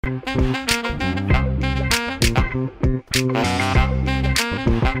A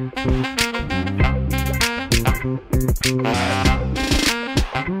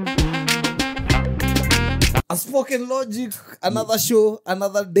Spoken Logic, another show,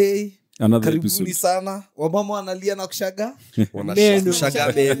 another day. Another Karibuni episode. sana. Wamama wanalia na kushaga.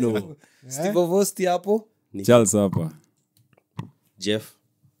 Wanashaga meno. Steve Vosti hapo. Charles hapa. Jeff.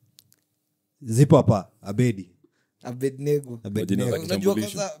 Zipo hapa Abedi. Abednego. Jina la Unajua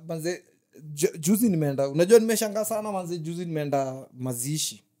kitambulisho. kwanza manze juzi nimeenda. Unajua nimeshangaa sana manze juzi nimeenda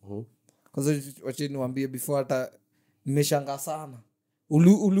mazishi. Kwanza wacha niwaambie before hata nimeshangaa sana.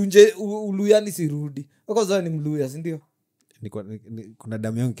 Uluyani sirudi. Kwanza ni Mluya, si ndio? Kuna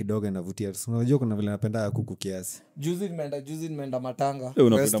damu yangu kidogo inavutia. Unajua kuna vile napenda kuku kiasi. Juzi nimeenda Matanga.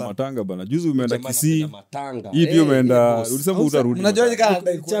 Unapenda Western. Matanga bana. Juzi umeenda Kisii. Matanga. Hii pia umeenda. Ulisema utarudi. Unajua ni kana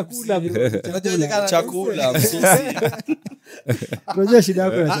Chakula msosi. Unajua shida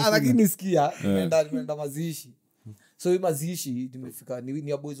yako na chakula. Lakini sikia nimeenda mazishi. So hii mazishi nimefika ni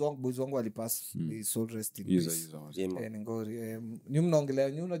ya boys wangu walipass soul rest in peace. Ni ngori. Ni mnaongelea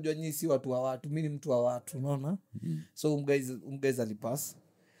ni unajua nyinyi si watu wa watu, mimi ni mtu wa watu, unaona? So guys alipass.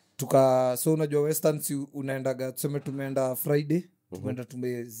 So unajua Western si unaendaga tuseme tumeenda Friday, tumeenda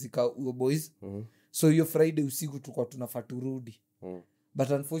tumezika huyo boys. So hiyo Friday usiku tulikuwa tunafaa turudi. But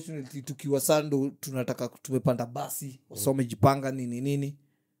unfortunately tukiwa Sando tunataka tumepanda basi, wamejipanga nini.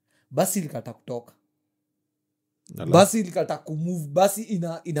 Basi likata kutoka. Basi likata kumove. Basi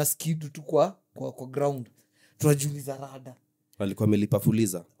ina skid tu kwa ground. Tunajiuliza rada. Walikuwa wamelipa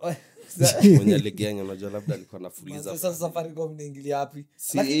fuliza. Mwenye legenya unajua labda alikuwa anafuliza. Sasa safari kwa mnaingilia wapi?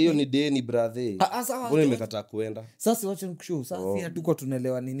 Si hiyo ni deni brother. Mbona nimekataa kuenda? Sasa wacha nikushow. Sasa hatuko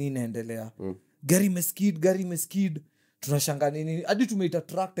tunaelewa nini inaendelea. Gari imeskid. Tunashangaa nini? Hadi tumeita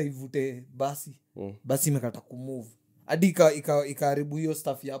tractor ivute basi. Basi imekata kumove. Hadi ikaharibu hiyo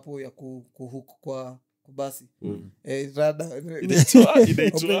stuff hapo ya kuhook kwa basi. Rada. Inaitwa.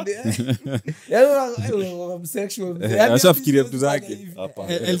 Ashafikiria vitu zake.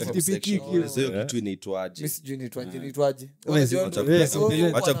 Hapa. LGBTQ. Sio kitu inaitwaje? Sijui niitwaje.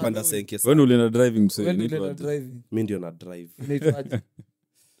 Acha kupanda senke. Wewe ulienda driving msee. Wewe ndio driving. Mimi ndio na drive. Inaitwaje?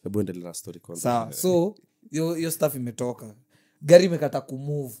 Hebu endelea na story kwanza. Sawa. So hiyo stuff imetoka. Gari imekata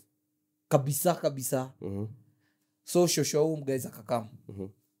kumove kabisa. So shosho guys akakam.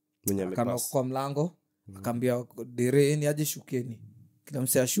 Mwenye Akana amepass. kwa mlango, akaambia dereni aje shukeni. Kila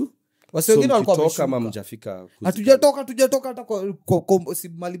mse ashu. Wasi wengine walikuwa Kutoka kama wameshuka. mjafika. Hatujatoka hata kwa si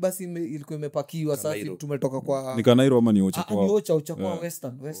mali basi ilikuwa imepakiwa sasa tumetoka kwa Nika Nairobi ama ni Ocha kwao. Ocha kwa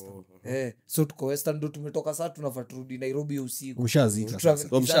Western. So tuko Western ndo tumetoka sasa tunafaa turudi Nairobi usiku. Ushazika.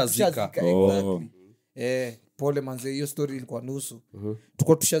 Umshazika. Exactly. Pole manze hiyo story ilikuwa nusu.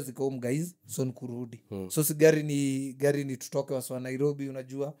 Tuko tushazika home guys, so ni kurudi. So si gari ni tutoke waswa Nairobi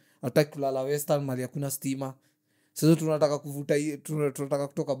unajua. Hataki kulala Western mali hakuna stima. Sasa tunataka kuvuta tunataka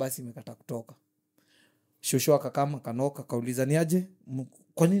kutoka basi imekata kutoka. Shosho akakama kanoka kauliza ni aje?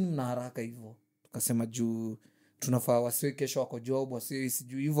 Kwa nini mna haraka hivyo? Tukasema juu tunafaa wasiwe kesho wako job wasiwe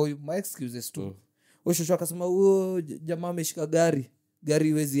sijui hivyo my excuses tu. Shosho akasema jamaa ameshika gari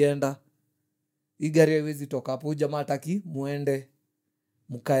iwezi enda. Hii gari haiwezi toka hapo. Jamaa hataki muende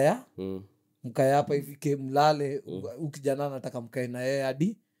mkaya hapa ifike mlale. Ukijana anataka mkae na yeye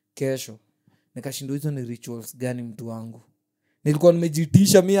hadi kesho. Nikashindwa hizo ni rituals gani mtu wangu? Nilikuwa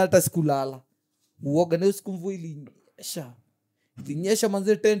nimejitisha mimi hata sikulala. Uoga na usiku mvua ilinyesha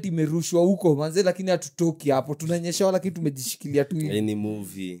manze, tent imerushwa huko manze, lakini hatutoki hapo. Tunanyesha lakini tumejishikilia tu hivi. Ni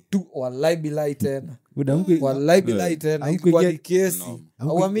movie. Tu wallahi billahi tena. Wallahi tena. Ilikuwa ni kesi.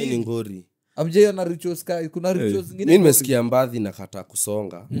 Ni ngori. Amjeo na rituals kuna rituals zingine. Mimi nimesikia mbadhi na kata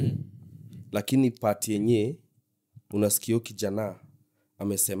kusonga. Lakini party yenye unasikia kijana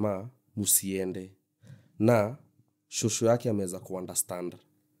amesema msiende. Na shosho yake ameweza kuunderstand.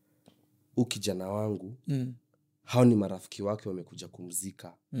 Kijana wangu hao ni marafiki wake wamekuja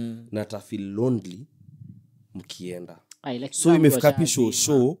kumzika. Na atafeel lonely mkienda. So imefika pi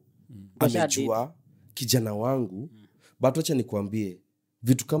shosho amejua kijana wangu. But acha nikwambie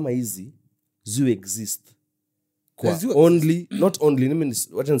vitu kama hizi ziwe exist kwa only not only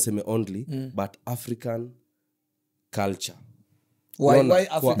wacha niseme only but African culture. Why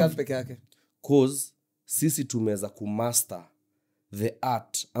African peke yake? Cause sisi tumeweza kumaster the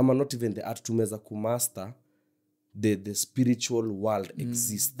art ama not even the art, tumeweza kumaster the spiritual world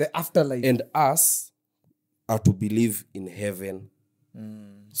exists, the afterlife, and us are to believe in heaven.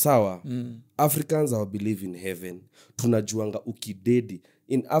 Sawa. Africans are believe in heaven. Tunajuanga ukidedi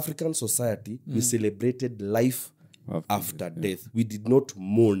in African society we celebrated life after death. We did not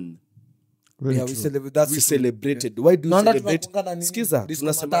mourn. Yeah, we celebrate. That's we true. celebrated. Why do you Naona celebrate? tunakuanga na nini? Sikiza, Disco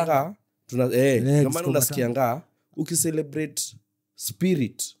tunasemanga ndio disco maana unasikianga ukicelebrate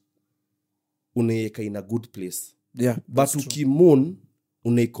spirit unaiweka in a good place. Yeah, But ukimourn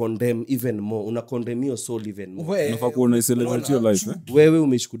unaicondemn even more, una condemn your soul even more. unafaa kuona celebrate your life Wewe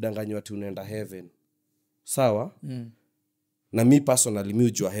umeshikudanganywa ati unaenda heaven, sawa? Na mi personally mi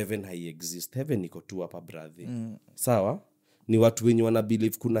ujua heaven hai exist. Heaven iko tu hapa brother, sawa? Ni watu wenye wana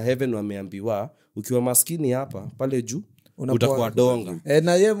believe kuna heaven, wameambiwa ukiwa maskini hapa pale juu utakuwa donga,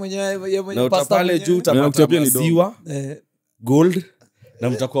 na yeye mwenyewe na pale juu utapata maziwa, gold, na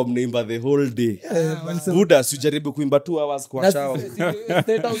mtakuwa mnaimba the whole day. Buda sijaribu kuimba 2 hours kwa chao.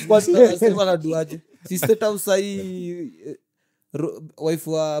 State house kwa sema na duaje. Si state house sahi wife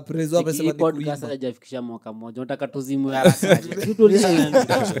wa prezo amesema ni podcast hajafikisha mwaka mmoja. Unataka tuzimwe haraka. Tutulie.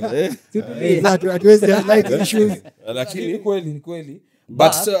 hatuwezi highlight issues. Lakini ni kweli.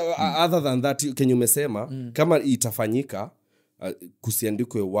 But other than that Kenya umesema kama itafanyika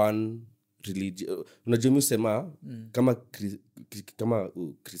kusiandikwe one religion. Unajua mimi sema kama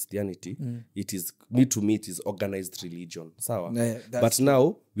Christianity it is to me it is organized religion, sawa? But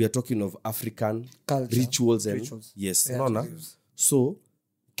now we are talking of African culture, rituals. Yes, unaona? So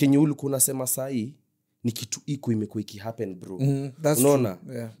Kenya ulikuwa unasema sahi ni kitu iko imekuwa happen bro. Unaona?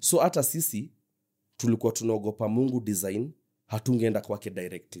 So hata sisi tulikuwa tunaogopa Mungu design, hatungeenda kwake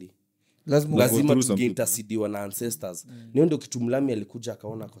directly. Lazima tungeintercediwa na ancestors. Ndio ndio kitu Mlami alikuja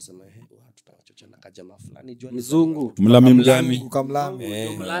akaona akasema tutawachocha na kajama fulani jua mzungu. Mlami mgani?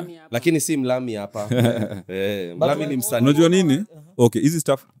 Ukamlami. Lakini si Mlami hapa. Mlami ni msanii. Unajua nini? Okay, hizi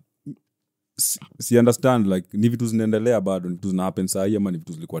stuff si understand like ni vitu zinaendelea bado, ni vitu zina happen saa hii ama ni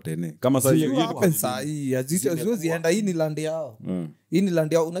vitu zilikuwa tene. Kama saa hii happen saa hii haziwezi enda. Hii ni land yao. Hii ni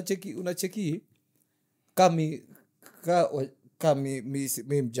land yao. Unacheki kami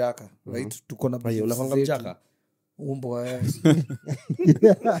mi mjaka, right? Tuko na unafanga mjaka umbo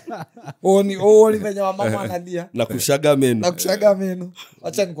oni venye mama analia na kushaga meno.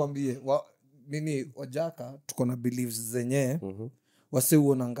 Acha nikwambie nini wajaka tuko na beliefs zenye wase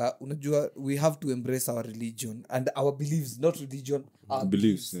uonanga. Unajua we have to embrace our religion and our beliefs, not religion, our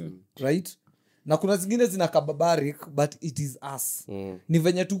beliefs. Right? Na kuna zingine zinakaa barbaric but it is us. Ni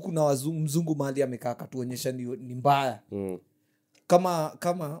venye tu kuna mzungu mahali amekaa katuonyesha ni mbaya.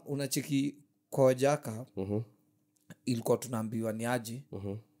 Kama unacheki kwa wajaka ilikuwa tunaambiwa ni aje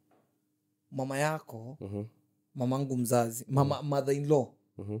mama yako mamangu mzazi mother in law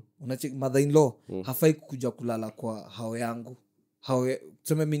unacheki mother in law hafai kuja kulala kwa hao yangu.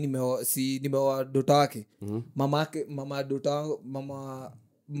 Tuseme mimi nimeoa dota wake mama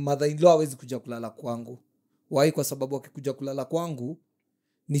mother in law hawezi kuja kulala kwangu. Why? Kwa sababu akikuja kulala kwangu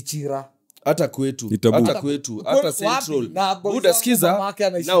ni chira. Hata kwetu hata central Buda skiza.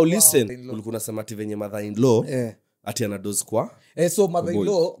 Now listen, ulikuwa unasema ati venye mother in law ati anadoze kwa so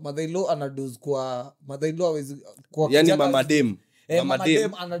mother in law anadoze kwa mother in law hawezi kwa yani mama dem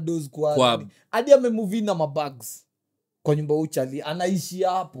anadoze kwa hadi amemove na mabags kwa nyumba uchali anaishi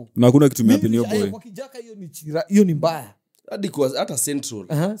hapo na hakuna kitu meapinio boy kwa kijaka. Hiyo ni chira, hiyo ni mbaya. Hadi kwa hata central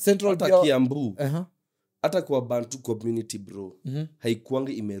hata Kiambu hata kwa Bantu community bro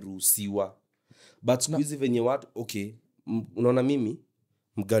haikuanga imeruhusiwa. But siku hizi venye watu okay, unaona mimi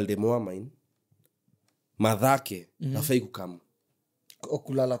mgaldemo wa mine madhake nafai kukama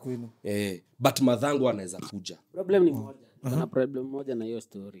kulala kwenu but madhangu anaweza kuja. Problem ni moja. Kuna problem moja na hiyo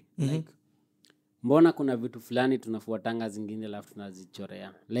story. Like mbona kuna vitu fulani tunafuatanga zingine alafu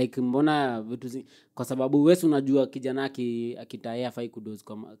tunazichorea. Like mbona vitu kwa sababu wewe unajua kijana akitaya hafai kudoze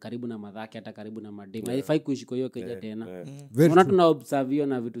karibu na madhake hata karibu na mademu. Haifai kuishi kwa hiyo keja tena. Mbona tuna observe hiyo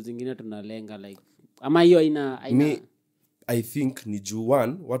na vitu zingine tunalenga like ama hiyo I think ni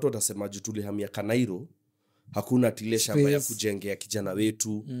juan watu watasema juu tulihamia Kanairo hakuna tile shamba ya kujengea kijana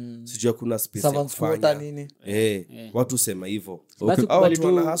wetu. Sijui kuna space ya kufanya watu sema hivyo. Au watu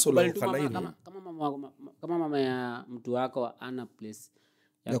wana hustle Kanairo. Kama mama ya mtu wako ana place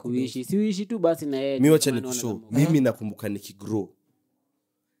ya kuishi, siuishi tu basi na yeye. Mimi wacha nikushow. Mimi nakumbuka nikigrow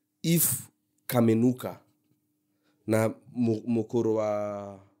if kamenuka na mokoro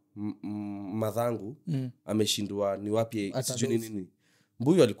wa madhangu ameshindwa ni wapi sijui nini,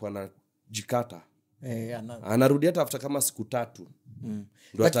 mbuyu alikuwa anajikata anarudi hata after kama siku 3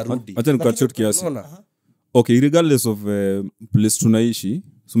 ndio atarudi. Acha nikata short kiasi. Okay, regardless of place tunaishi,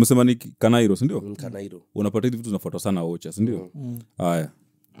 so umesema ni Kanairo, si ndio? Kanairo. Unapata hivi vitu zinafuata sana ocha, si ndio? Haya.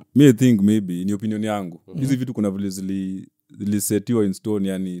 Me think maybe ni opinion yangu. Hizi vitu kuna vile zilisetiwa in stone,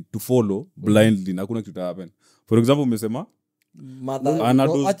 yani to follow blindly na hakuna kitu happen. For example umesema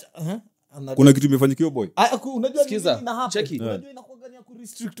kuna kitu imefanyikia boy. Unajua nini na happen? Unajua inakuwa gani ya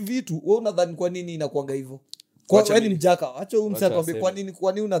kurestrict vitu wewe unadhani kwa nini inakuanga hivyo kwa wewe ni mjaka acha huyu msaka kwambie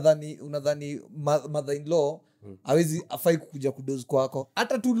kwa nini unadhani mother in law hawezi afai kukuja kudozi kwako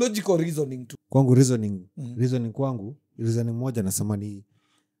hata tu logical reasoning tu kwangu reasoning kwangu reasoning moja nasema ni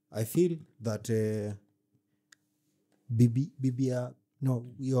I feel that bibi ya no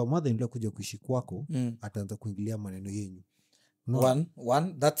your mother in law kuja kuishi kwako ataanza kuingilia maneno yenyu no.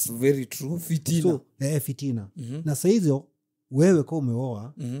 one that's very true fitina so, fitina na saa hizo wewe kwa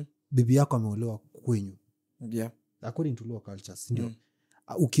umeoa bibi yako ameolewa kwenyu yeah according to law cultures ndio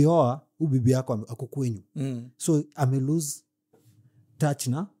ukioa bibi yako ako kwenyu so ame lose touch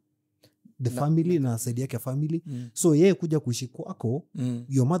na the family na side yake family so yeye kuja kuishi kwako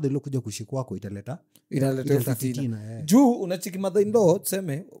your mother ile kuja kuishi kwako italeta fitina juu unachiki mother in law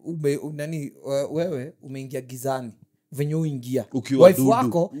tuseme wewe umeingia gizani venye uingia wife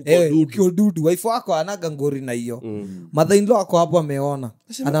wako ukiwa dudu wife wako anaga ngori na hiyo mother in law ako hapo ameona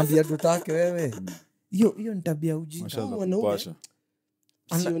anaambia tutake wewe hiyo ni tabia ujinga mwanaume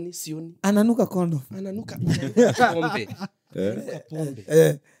sioni ananuka kondo ananuka pombe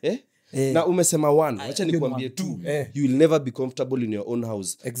na umesema one acha nikwambie two you will never be comfortable in your own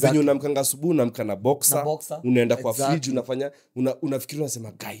house when unamkanga asubuhi unamka na boxer unaenda kwa fridge unafanya unafikiri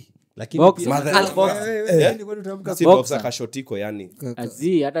unasema guy lakini boxer kashotiko yani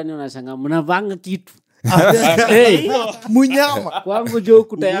azi hata ni unashanga mnavanga kitu munyama kwangu jo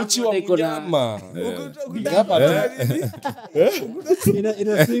kutayama iko na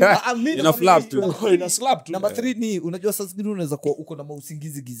ina flap tu number 3 ni unajua sasa zingine unaweza kuwa uko na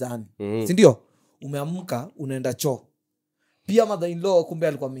mausingizi gizani si ndio umeamka unaenda choo pia mother in law kumbe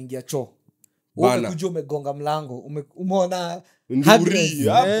alikuwa ameingia choo wewe kuja umegonga mlango umeona nduri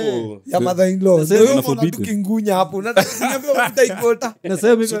hapo ya mother in law ndio unaona tukingunya hapo unataka utaikota na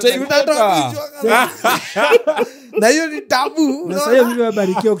sasa mimi na hiyo ni tabu na sasa mimi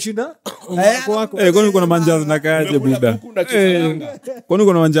nabarikiwa kushinda kwako kwani uko na manjazi na kaje buda kwani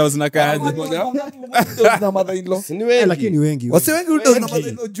uko na manjazi na kaje na mother in law lakini wengi wasi wengi ndio na mother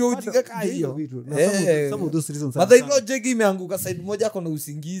in law George kaka hiyo some of those reasons mother in law jegi imeanguka side moja ako na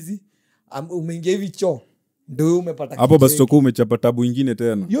usingizi umeingia hivi choo ndio umepata hapo basi toko umechapa tabu nyingine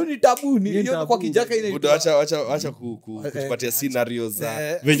tena hiyo ni tabu ni hiyo kwa kijaka ile buda acha kutupatia scenarios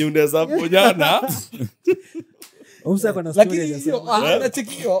za venye unaweza ponyana umsaka na story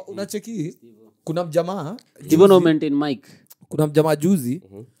ya unacheki kuna mjamaa even maintain mic kuna mjamaa juzi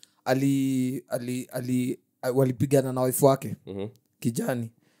walipigana na wife wake kijani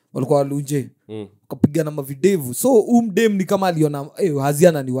walikuwa walunje wakapigana mavidevu so umdem ni kama aliona hazi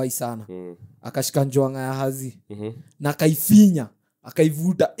ananiwai sana akashika njoanga ya hazi na akaifinya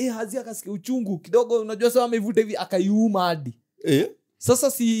akaivuta hazi akasikia uchungu kidogo unajua sasa ameivuta hivi akaiuma hadi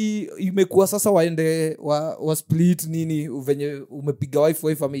sasa si imekuwa sasa waende wa split nini venye umepiga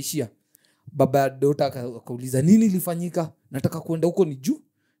wife ameishia baba ya dota akauliza nini ilifanyika nataka kuenda huko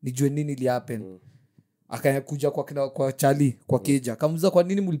nijue nini li happen akakuja kwa chali kwa keja akamuuliza kwa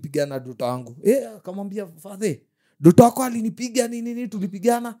nini mlipigana na dota wangu akamwambia father dota wako alinipiga nini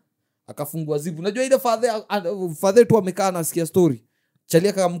tulipigana akafungua zip unajua ile father tu amekaa anasikia story chali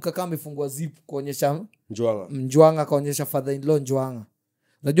akamka kama amefungua zip kuonyesha njwanga kaonyesha father in law njwanga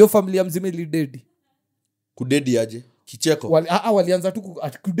unajua familia mzima ilidedi kudedi aje kicheko walianza tu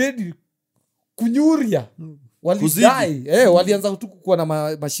kudedi kunyuria walidai walianza tu kuwa na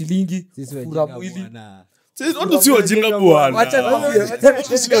mashilingi kufura mwili sisi sio wajinga bwana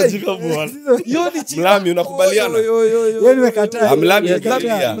acha sio wajinga bwana hiyo ni mlami unakubaliana wewe umekataa mlami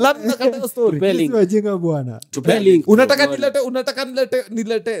nakataa story sisi wajinga bwana tupeling unataka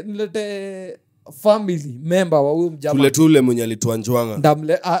nilete family member wa huyo mjamaa tule mwenye alitoa njwanga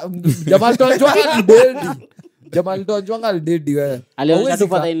ndamle jamaa alitoa njwanga ni dedi jamaa alitoa njwanga ni dedi wewe alionyesha tu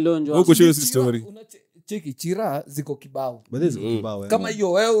father in law njwanga huko show story cheki chira ziko kibao badezi kibao kama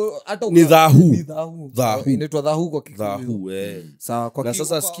hiyo wewe hata ni dhahu inaitwa dhahu kwa dhahu sawa kwa na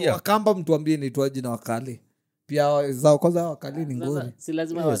sasa sikia wakamba mtuambie inaitwaje na wakale pia zao kwanza wakale ni ngori si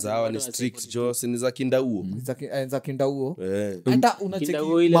lazima zao ni strict jo si za kindauo za kindauo hata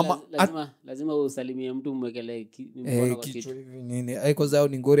unacheki mama lazima usalimie mtu mwekelee mkono kwa kichwa hivi nini haiko zao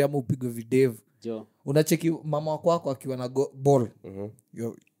ni ngori ama upigwe videvu jo unacheki mama wako akiwa na ball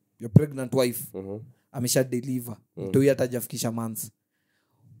your pregnant wife amesha deliver mtoi atajafikisha months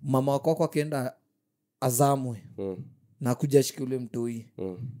mama wako akienda azamwe na kuja shiki ule mtoi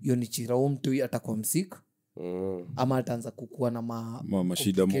hiyo ni chira huo mtoi atakuwa msik ama ataanza kukua na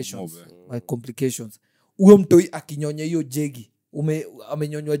mashida complications huyo mtoi akinyonya hiyo jegi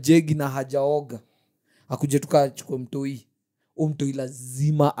amenyonywa jegi na hajaoga akuje tukachukua mtoi huyo mtoi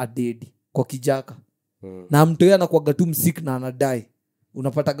lazima adedi kwa kijaka na mtoi anakuaga tu msik na anadai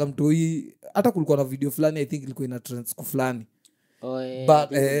unapataga mtoi hata kulikuwa na video fulani I think ilikuwa ina trend siku fulani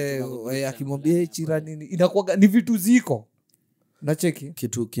but akimwambia hey, chira nini inakuwa ni vitu ziko nacheki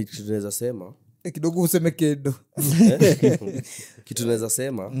kitu tunaweza sema kidogo useme kedo kitu naweza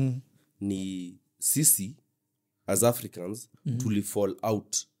sema ni sisi as Africans tuli fall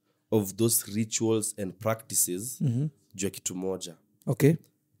out of those rituals and practices juu ya kitu moja. Okay.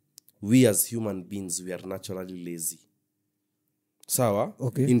 We as human beings we are naturally lazy. Sawa?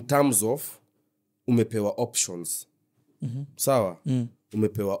 Okay. In terms of umepewa options. Sawa?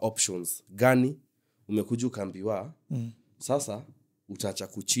 Umepewa options gani? Umekuja ukaambiwa sasa utaacha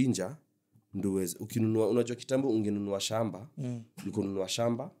kuchinja ndio uweze ukinunua. Unajua kitambo ungenunua shamba, ulikonunua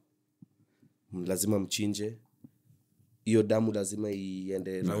shamba lazima mchinje, hiyo damu lazima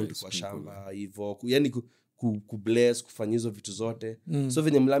iende round kwa shamba hivyo, yani kubless kufanya hizo vitu zote. So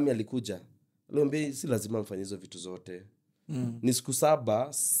venye mlami alikuja aliambia si lazima mfanye hizo vitu zote. Ni siku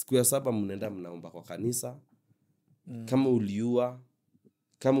ya 7 mnaenda mnaomba kwa kanisa. Kama uliua,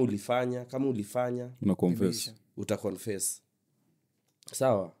 kama ulifanya una confess, uta confess.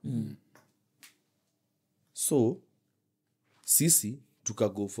 Sawa? So sisi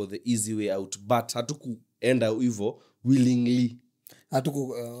tukago for the easy way out, but hatukuenda hivyo willingly.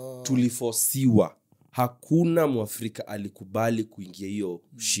 Tuliforsiwa. Hakuna Mwafrika alikubali kuingia hiyo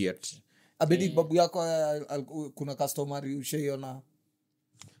shit. Abedi babu yako kuna customary ushaiona?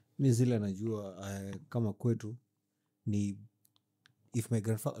 Mimi zile najua kama kwetu ni if my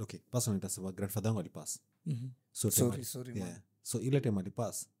grandfather, okay, personally nitasema grandfather wangu alipass. Sorry yeah. So ile time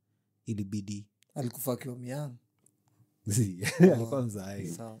alipass ilibidi alikufa akiwa miang. Alikuwa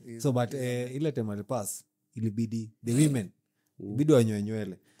mzai. So but ile time alipass ilibidi the women bidi wanyoe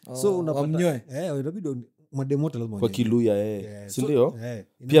nywele. So unapata inabidi mademo lazima kwa Kiluya si ndio?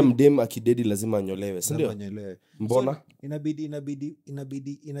 Pia mdem akidedi lazima anyolewe, si ndio? Mbona?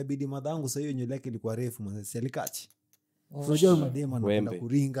 Inabidi madangu sasa hiyo nywele yake ilikuwa refu mwanzo si alikachi. Unajua mademo anapenda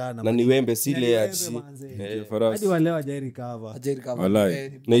kuringa na ni wembe sile hadi wale hajairi cover.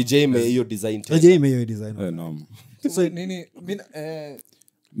 Wallahi. Na ijeme hiyo design. Ijeme hiyo design. Naam. So nini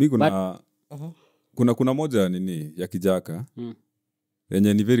mimi kuna moja nini ya kijaka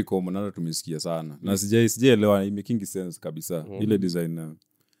yenye ni very common hata tumesikia sana na sijaelewa making sense kabisa. Ile design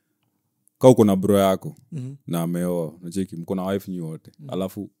kama uko na bro yako na ameoa unacheki mko na wife nyote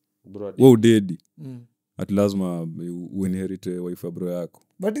alafu wewe udedi at lazima uinherit wife ya bro yako,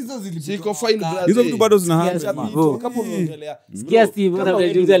 but hizo ziko fine brother, hizo vitu bado zina kama unaongelea sikia Steve hata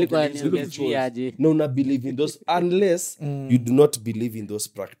vile alikuwa ananiambia aje no una believe in those unless you do not believe in those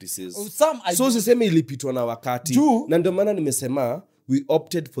practices. So usiseme ilipitwa na wakati, na ndio maana nimesema we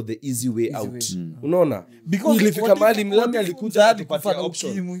opted for the easy way out. Unaona? Because ilifika mahali mlami alikuja atupatia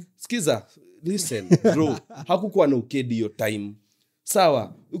option. Sikiza, listen bro, hakukuwa na ukedi hiyo time.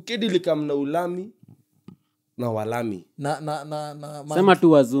 Sawa, ukedi likamna ulami na walami na sema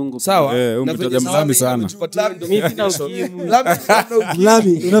tu wazungu. Sawa, umetaja mlami sana. Mimi sina ukimwi.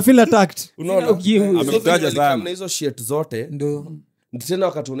 Lami una feel attacked. Unaona? Ametaja sana hizo shit zote. Ndio tena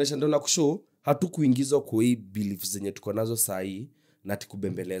wakatuonesha ndio na kushow hatukuingizwa kwa hii beliefs zenye tuko nazo saa hii na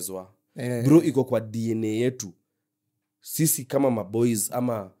tikubembelezwa. Bro, iko kwa DNA yetu. Sisi kama maboys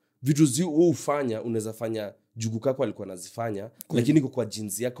ama vitu ufanya unaweza fanya jugu kako alikuwa anazifanya lakini iko kwa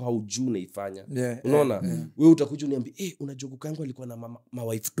jinsi yako haujui unaifanya. Unaona? Wewe utakuja uniambie una jugu kangu alikuwa na ma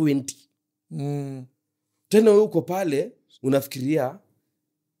wife 20. Tena wewe uko pale unafikiria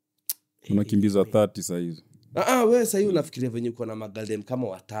unakimbiza 30 sasa hizo. Wewe sasa hivi unafikiria venye uko na magaldem kama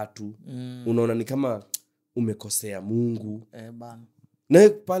 3. Unaona ni kama umekosea Mungu. Bana. Na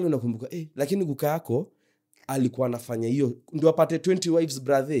pale unakumbuka lakini kuka yako alikuwa anafanya hiyo ndio apate 20 wives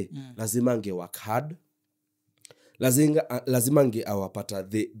brother. Lazima ange work hard. Lazima ange awapata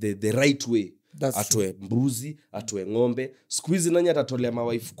the right way. Atoe mbuzi, atoe ng'ombe. Siku hizi nani atatolea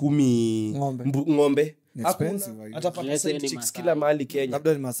mawife 10 ng'ombe? Atapata side chicks kila mahali Kenya.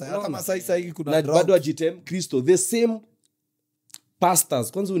 Labda ni Masai. Hata Masai sasa hivi kuna na bado ajitem Kristo the same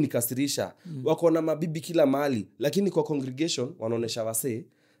pastors. Kwanza unikasirisha wako na mabibi kila mahali lakini kwa congregation wanaonesha wase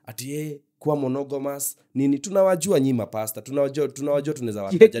ati kuwa monogamous nini. Tunawajua nyima pastor, tunawajua tunaweza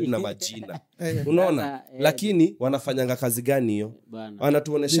wataja na majina. Unaona? Lakini wanafanyanga kazi gani hiyo?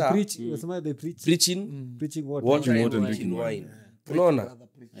 Wanatuonesha preaching water and wine. Unaona?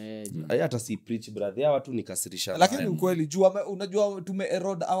 Hata si preach brother, hawa tu nikasirisha. Lakini ukweli unajua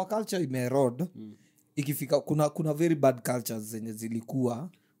erode our culture erode. Ikifika kuna very bad cultures zenye zilikuwa.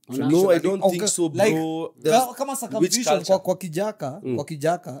 No, I don't think so bro. Kama circumcision kwa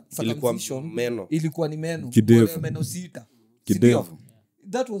kijaka circumcision ilikuwa ni meno 6. Kidevu.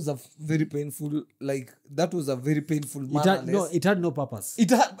 that was a very painful mannerless. It had no purpose.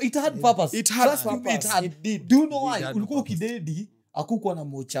 It had purpose. It had Trust me, purpose. it had. It did. Do you know why? It had Ulikuwa purpose. ukidedi akukuwa na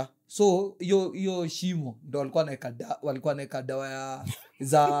mocha, so hiyo shimo ndo walikuwa naeka dawa ya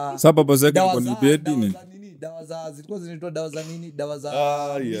za Sasa papa zake dawa kwa ni za- bed dawa ni za nini, dawa za zilikuwa zinaitwa dawa za nini, dawa za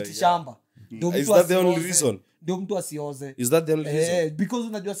yeah, miti yeah. shamba. Ndio Is mtu that the only asioze. reason? Ndio mtu asioze. Is that the only reason? Because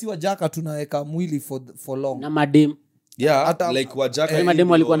unajua si wajaka tunaweka mwili for long. na madem Yeah, Hata- like wajaka Wale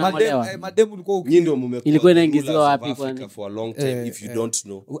mademu walikuwa na- Madem ulikuwa nyinyi ndio mmekuwa Ilikuwa the inaingiziwa rulers of wapi Africa kwani? for a long time if you don't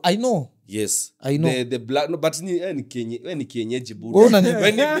know. I know. Yes. I know. The black no, but ni kienyeji buda. Wewe unani-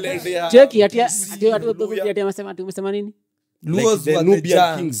 When you blend ya cheki ati Luya- amesema nini Luos like the were the Nubian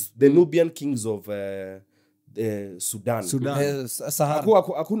giants. kings, the Nubian kings of Sudan. Sahara.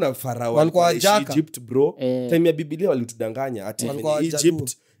 Hakuna farao Walikuwa alikuwa wajaka. Egypt bro. Eh. Time ya Biblia walitudanganya ati Walikuwa wajaluo.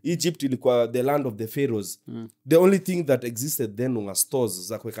 Egypt ilikuwa the land of the pharaohs. The only thing that existed then was stores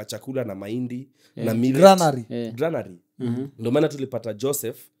za kuweka chakula na mahindi na millet. Granary. Granary. Ndio maana tulipata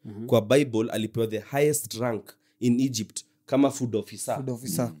Joseph kwa Bible alipewa the highest rank in Egypt kama food officer. Food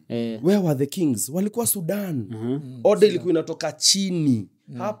officer. Where were the kings? Walikuwa Sudan. Order ilikuwa inatoka chini.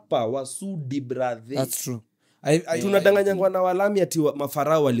 Hapa wasudi brother. That's true. Tunadanganyangwa na walami ati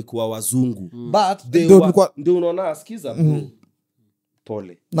mafarao walikuwa wazungu. But They ndio were- nilikuwa ndio unaona sikiza bro.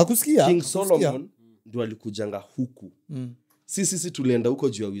 Pole. nakusikia. King nakusikia. Solomon ndio alikujanga huku. Sisi tulienda huko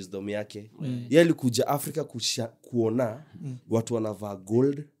juu ya wisdom yake. Yeye alikuja Afrika kuona watu wanavaa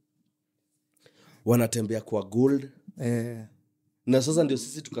gold, wanatembea kwa gold. Na sasa ndio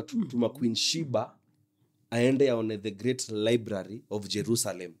sisi tukatuma Queen Sheba aende aone the great library of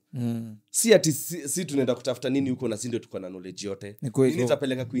Jerusalem. Si ati si tunaenda kutafuta nini huko na si ndio tuko na knowledge yote. Nini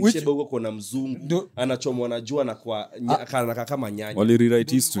tapeleka Queen Sheba huko kuna mzungu anachomwa na jua na kwa kana kama nyanya. wali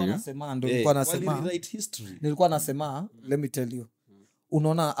rewrite history Nilikuwa nasema let me tell you,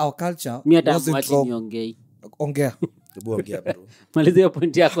 unaona our culture mi hata wasn't mwache wrong. niongei Ongea. Hebu ongea bro. maliza hiyo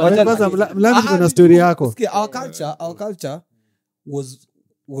point yako Kwanza mlami kuna story yako. Sikia, our culture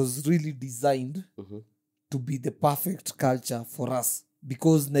was really designed to be the perfect culture for us,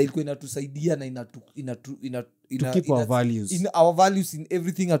 because na ilikuwa inatusaidia na To keep our values. in our values in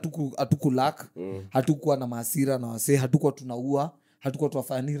everything. Hatukulak, hatukuwa na maasira na wasee, hatukuwa tunaua, hatukuwa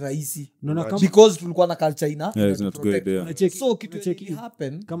tuwafanya rahisi, Unaona kama- because tulikuwa na culture zinatuguide, yeah. Unacheki- so kitu unacheki- ili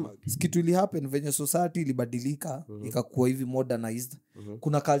happen kama- kitu ili happen venye society ilibadilika ikakuwa hivi modernized.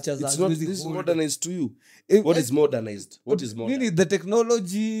 Kuna culture za It's not hizi this is old. modernized to you. Eh, What is modernized? What is modern? Really, the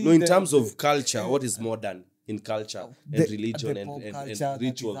technology, No, in the- terms of culture, what is modern in culture and the religion pop and culture that is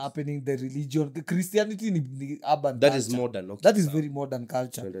rituals? happening, the religion, the Christianity ni urban That culture. is modern. Okay. That is very modern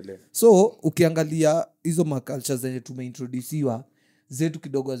culture. Tuendelee. So ukiangalia hizo maculture zenye tumeintroduciwa zetu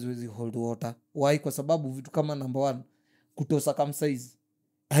kidogo haziwezi hold water. Why? Kwa sababu vitu kama number one, circumcise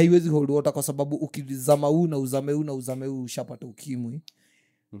haiwezi hold water, kwa sababu ukizama huu na uzame huu ushapata ukimwi.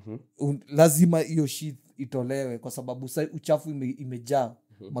 Lazima hiyo shit itolewe, kwa sababu sa uchafu imejaa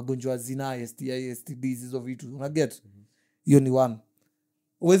magonjwa zina STI, STDs, hizo vitu unaget. Hiyo ni one.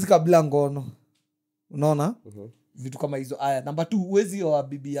 Uwezi kabla ngono, unaona vitu kama hizo. Aya, number two, uwezi wa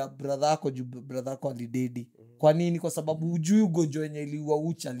bibi ya brother yako juu brother yako alidedi. Kwa nini? Kwa sababu hujui ugonjwa wenye iliua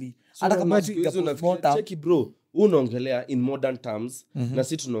uchali. Hata kama ukipiga postmortem, Cheki bro, unaongelea in modern terms na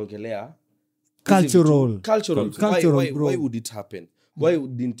si tunaongelea Cultural. Why, bro. why would it happen? Why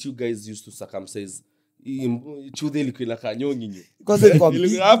didn't you guys used to circumcise? Chudhe ilikuwa inakaa nyonginyo. kwanza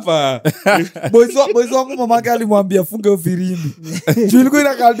ilikuwa Hapa. boys wangu mamake alimwambia funge ufirimbi. Juu ilikuwa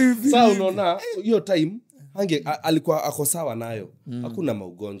inakaa tu hivi. Sasa unaona hiyo time alikuwa ako sawa nayo. Hakuna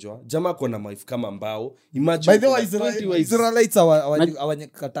maugonjwa. Jamaa ako na wife kama mbao. Imagine. By the way, kuna 20 wives. Israelites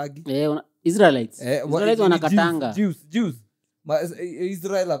hawanyakatagi. Israelites wanakatanga Jews.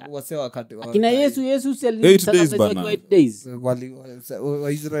 Israel wase wakati kina Yesu 8 days bana. 8 days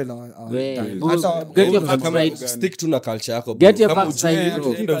Waisrael Kama stick tu na culture yako. Get your Kama facts right,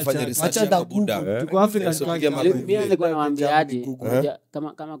 ujue, bro. ndio ufanye research Acha yako da buda. Google. Tuko African So, culture. piga Mimi nilikuwa nawaambiaje Google.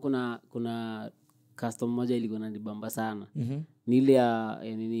 kama kuna custom moja ilikuwa inanibamba sana ni ile ya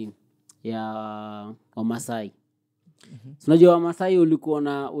nini ya Wamasai. Unajua Wamasai ulikuwa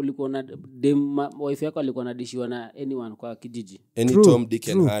na wife yako alikuwa anadishiwa na anyone kwa kijiji. Any True, Tom, Dick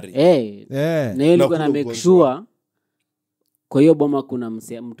and true. Harry. Na hiyo ilikuwa na kuna make ugonjwa. sure kwa hiyo boma kuna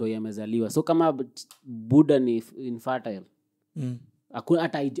mtu amezaliwa. So kama Buddha ni infertile hakuna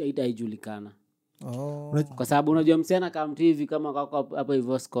hata haijulikana. Kwa sababu unajua msichana kama mtu hivi kama kako hapo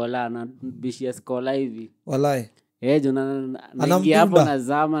hivyo skola na bishia skola hivi. Walai. Naingia hapo na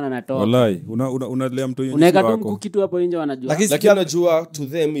zama na natoka. Wallahi unalea mtu yeye Unaweka tu wako. kitu hapo nje wanajua. Lakini unajua to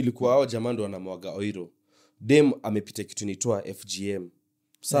them ilikuwa hao jamaa ndo wanamwaga oiro. Dem amepita kitu inaitwa FGM,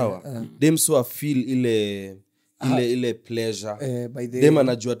 sawa dem so feel ile pleasure by the dem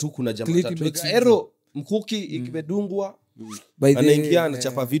anajua tu kuna jamaa Click tatu makes ero mkuki ikimedungwa by the anaingia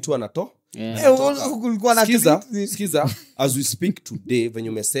anachapa vitu anato kulikuwa na skiza as we speak today venye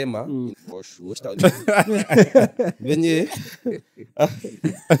umesema venye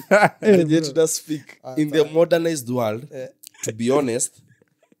tuna speak in the modernized world to be honest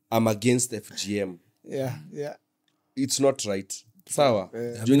I'm against FGM. yeah It's not right. Sawa.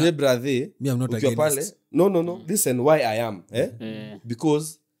 Junior brother, Me, I'm not ukiwa pale. against. No. Listen why I am,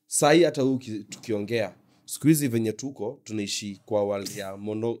 because sai hata tukiongea siku hizi venye tuko tunaishi kwa world ya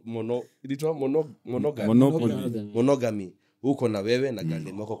monogamy. Uko na wewe na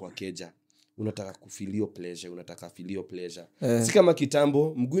gari moko kwa keja. Unataka kufilio pleasure. Si kama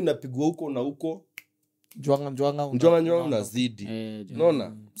kitambo mguu inapigwa huko na huko njwanga unazidi.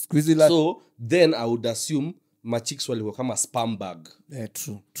 Unaona? So then I would assume machicks walikuwa kama spam bag.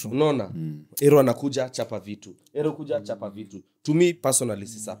 True. Unaona? Ero anakuja chapa vitu. To me personally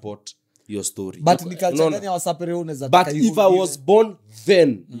si support your story. But nikachanganya wasapere unaweza But if I was born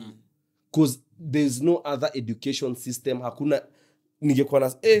then cause there's no other education system, hakuna ningekuwa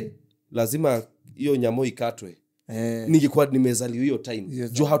na lazima hiyo nyamo ikatwe. Ningekuwa nimezaliwa hiyo time.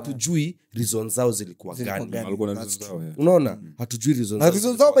 Jo hatujui reason zao zilikuwa gani. Unaona? Hatujui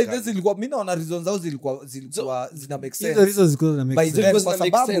reason zao by this zilikuwa mimi naona reason zao zilikuwa zina make sense. Hizo reasons zina make sense. Kwa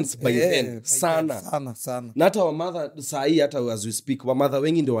sababu by then sana. Na hata wa mother saa hii hata as we speak wa mother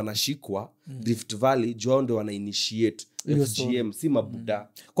wengi ndio wanashikwa Rift Valley jo ndio wana initiate FGM si mabuda.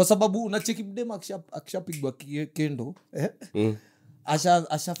 Kwa sababu unacheki mdema akishapigwa kendo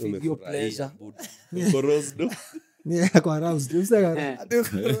ashafigiwa pleasure Korosdo ni kwa rouse usaka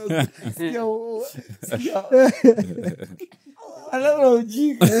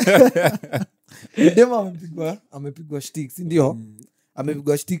dema amepigwa stick si ndio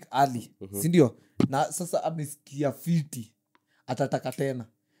amepigwa stick ali si ndio na sasa amesikia fiti atataka tena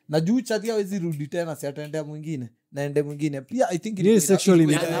na juu chatia hawezi rudi tena si ataendea mwingine naende mwingine pia I think ni sexually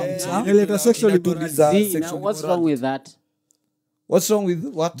what's wrong with that? What's wrong with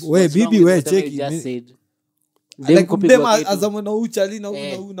what? We bibi we check like mdema azamona uchali na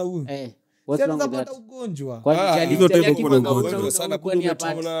u what's wrong with that? ugonjwa hizo tebo kuna ugonjwa sana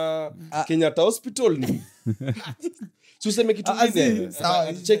kuna Kenyatta Hospital ni tuseme kitu kingine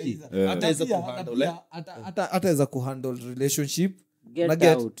cheki ataweza kuhandle relationship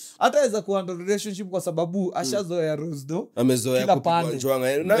ataweza kuhandle relationship kwa sababu ashazoea rosdo amezoea kupigwa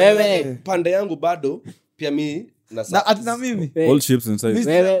njwanga wewe pande yangu bado pia mimi na atina mimi all ships inside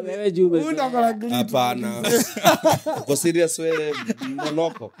wewe juu hapana uko serious wewe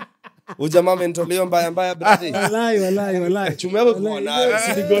monoko ujamaa mentoleo mbaya brother wallahi chume yako kuona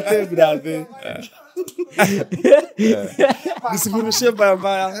sinigote brother nisikurushie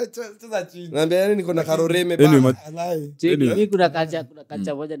mbaya naambia yani niko na karoreme bana cheki kuna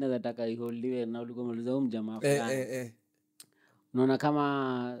kacha moja naweza taka iholiwe na ulikomaliza huyu mjamaa fulani unaona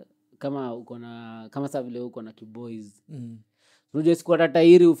kama uko na kama sasa vile uko na kiboys unajua siku hata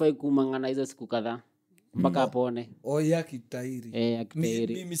tairi ufai kumangana hizo siku kadhaa mpaka apone ya kitairi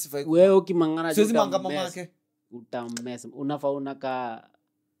akitairi mimi sifai wewe ukimangana siwezi manga mamake utamess unafaa unaka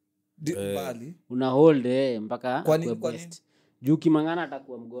bali una hold mpaka kwa best juu kimangana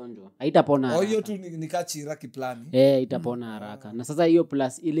atakuwa mgonjwa haitapona hiyo tu nikachira kiplani itapona haraka na sasa hiyo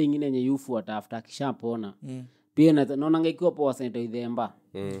plus ile nyingine yenye yufu atafuta akishapona pia naona ngaikiwa poa sana idhemba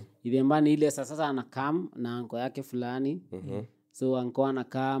idhemba ni ile sasa anakam na anko yake fulani so anko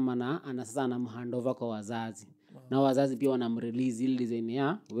anakam na sasa anamhandover kwa wazazi na wazazi pia wanamrelease ile design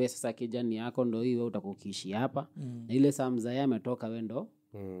ya wewe sasa kijani yako ndio hiyo utakokiishi hapa na ile saa mzae ametoka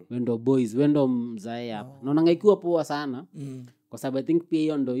wendo boys wendo mzae hapa naona ngaikiwa poa sana kwa sababu I think pia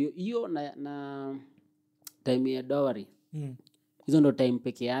hiyo ndio hiyo na time ya dowry hizo ndo time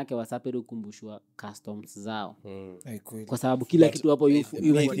peke yake wasapere ukumbushwa customs zao kwa sababu kila kitu hapo I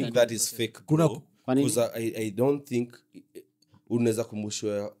think that is fake because I don't think unaweza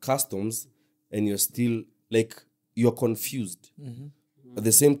kumbushwa customs and you're still like you're confused at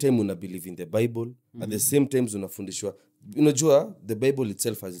the same time una believe in the Bible at the same time unafundishwa unajua the Bible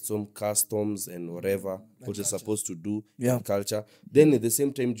itself has its own customs and whatever what you're supposed to do in culture then at the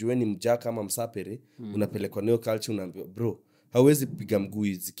same time jueni mjaka kama msapere unapelekwa nayo culture unaambiwa bro hawezi piga mguu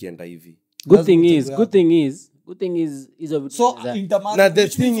zikienda hivi good thing is hizo vitu so na the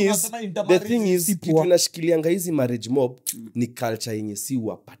thing is kitu inashikilianga hizi marriage mob ni culture yenye si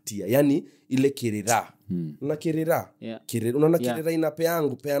wapatia yani ile kerera una kerera unaona kerera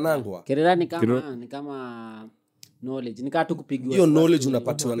inapeanangwa kerera ni kama knowledge nikaa tu kupigiwa hiyo story. knowledge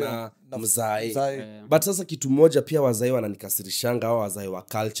unapatiwa na mzae. But sasa kitu moja pia wazae wananikasirishanga au wazae wa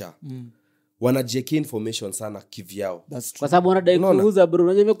culture wanajiekea information sana kivyao, kwa sababu wanadai kuuza bro.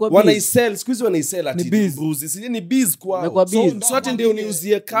 Unajua imekuwa wanaisell siku hizi, wanaisell ati mbuzi, si ni biz kwao. So hata ndio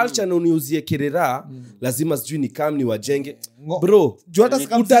uniuzie culture na uniuzie kirera, lazima sijui ni kam ni wajenge bro.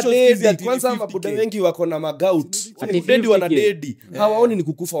 Utadedi kwanza, mabuda wengi wako na magout, udedi wanadedi, hawaoni ni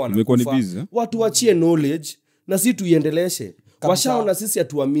kukufa wanakufa. Watu wachie knowledge na sisi tuiendeleshe. Washaona sisi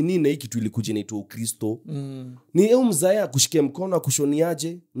hatuamini na hii kitu ilikuja inaitwa Ukristo. Ni yeye mzae akushikie mkono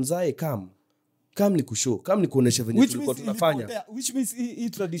akushoniaje, mzae kam ni kushow, kam ni kuonesha venye tulikuwa tunafanya. Which means hii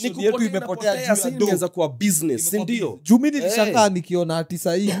tradition yetu imepotea juu ya inaweza kuwa business, si ndio? Juu mimi nilishangaa nikiona ati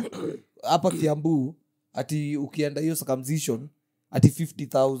sahi hapa Kiambu ati ukienda hiyo circumcision ati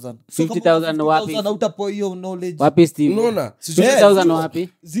 50,000. 50,000 wapi? Na utapo hiyo knowledge. Wapi Steve? Unaona? 50,000 wapi?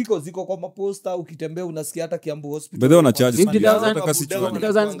 Ziko kwa maposta, ukitembea unasikia hata Kiambu hospital. But they wana charge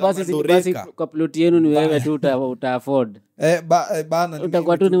 50,000 basi kwa plot yenu ni wewe tu uta afford. Bana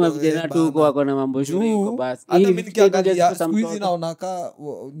Utakuwa tu ni mavijana tu huko wako na mambo shule huko basi. Hata mimi nikiangalia siku hizi naona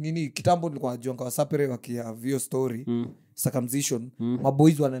nini, kitambo nilikuwa najonga wasapere wakia vio story circumcision,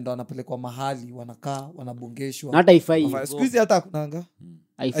 maboys wanaenda wanapelekwa mahali, wanakaa wanabongeshwa. Hata ifai siku hizi hata kunanga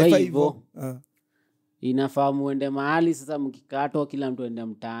haifai hivyo. Inafaa muende mahali sasa, mkikatwa kila mtu aende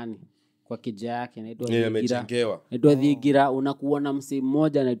mtaani kwa kija yake, inaitwa dhigira. Unakuwa na msee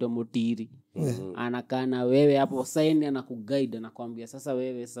mmoja anaitwa Motiri, anakaa na wewe hapo saini, anakuguide, anakuambia sasa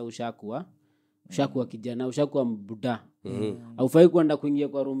wewe sasa ushakuwa kijana, ushakuwa mbuda. Haufai kwenda kuingia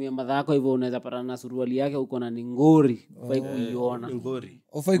kwa room ya madha yako hivyo, unaweza patana na suruali yake uko na ngori, ufai kuiona.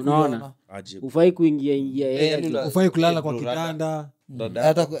 Unaona? Ufai kuingia yeye, ufai kulala kwa kitanda.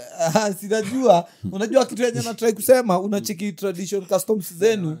 Hata sinajua, unajua kitu yenye na try kusema, unacheki tradition customs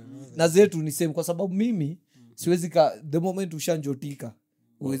zenu na zetu ni same, kwa sababu mimi siwezi the moment ushanjotika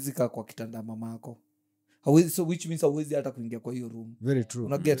uwezi kwa kitanda mamako. So which means hauwezi hata kuingia kwa hiyo room. Very true.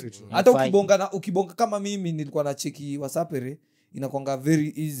 Hata ukibonga kama mimi nilikuwa na cheki wasapere, inakuanga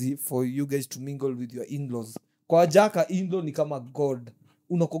very easy for you guys to mingle with your in-laws. Kwa jaka in-law ni kama god,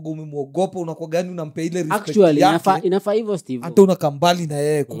 unakoga umemwogopa, unakuwa gani unampea ile respect actually yake. Inafaa hivyo Steve, hata unakambali na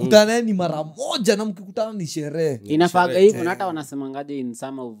yeye kukutana naye ni mara moja, na mkikutana ni sherehe. Inafaa hivyo. Na hata wanasemangaje in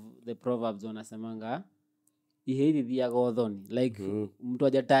some of the proverbs, wanasemanga ihedi dia godhoni, like mtu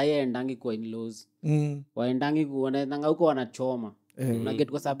ajataye endangi kwa in-laws, waendangi kuonanga huko wanachoma. Unaget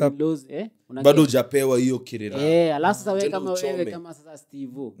kwa sababu in-laws bado hujapewa hiyo kirira. Alafu sasa wewe kama sasa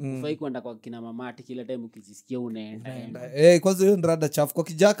Steve ufai kwenda kwa kina mamati kila time ukijisikia unaenda. Kwanza hiyo ndrada chafu kwa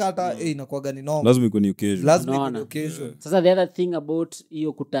kijaka hata inakuwa gani normal. Lazima iko ni occasion. Sasa the other thing about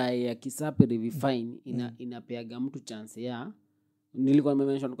hiyo kutai ya kisapere refine inapeaga mtu chance ya, nilikuwa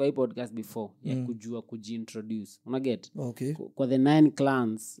nimemention kwa hii podcast before, ya kujua kujiintroduce. Unaget? Okay. Kwa the 9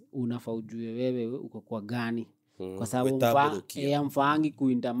 clans unafaa ujue wewe uko kwa gani. Kwa sababu mfaangi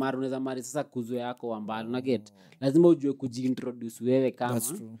kuintamari, unaweza mari sasa kuzwe yako wa mbali. Unaget? Lazima ujue kujiintroduce wewe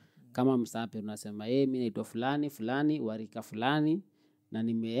kama msape. Unasema mimi naitwa fulani fulani warika fulani na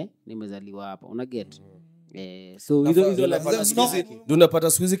nimezaliwa hapa. Unaget? So hizo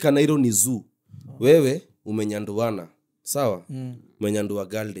unapata siku hizi Kanairo ni zoo. Wewe umenyanduana, sawa? Umenyandua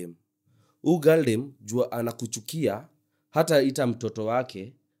galdem. Galdem jua anakuchukia, hata ita mtoto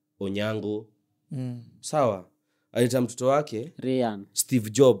wake Onyango. Sawa? Aita mtoto wake Ryan Steve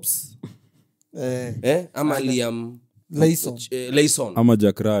Jobs. Ama Liam Layson. Ama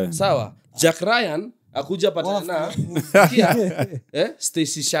Jack Ryan. Sawa? Jack Ryan akuja patana na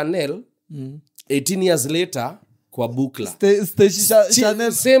Stacy Chanel 18 years later kwa Bukla.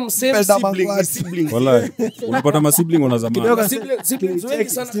 Chanel same sibling. Wala unapata masibling wana zamani. Siblings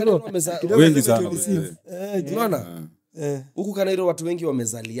wengi sana. Unaona? Huku Kanairo watu wengi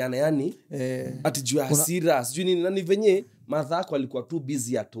wamezaliana, yani ati juu hasira sijui nini, nani venye madha yako alikuwa too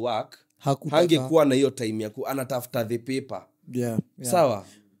busy at work, hangekuwa na hiyo time ya anatafuta the paper. Sawa?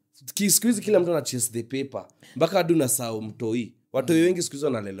 Siku hizi kila mtu ana chase the paper, mpaka hadi unasahau mtoi. Watu wengi siku hizo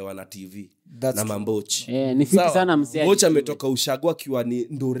wanalelewa na TV na mambochi. Ni fiti sana msia. Mbocha ametoka ushago akiwa ni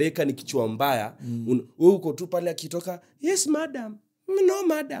ndoreka, ni kichwa mbaya. Wewe uko tu pale akitoka, yes madam, no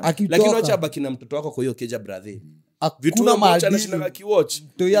madam. Lakini wacha baki na mtoto wako kwa hiyo keja brother. Vitu na maadili anashinda akiwatch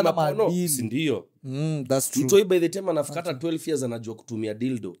toya na maadili, si ndio? That's true. Mtoi by the time anafikata 12 years anajua kutumia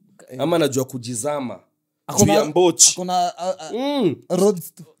dildo, ama anajua kujizama juu ya mbochi. Kuna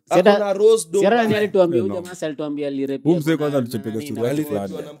roads akona rose dog Sera ni alituambia huyu jamaa alituambia alirepia. Mzee kwanza alichepeka suruali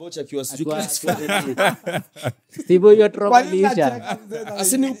fulani. na mbocha akiwa sijui Sivyo hiyo traumatisha.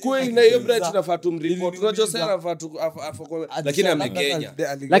 asini ukweli na hiyo brand tunafaa tumreport unajua sasa nafaa lakini amekenya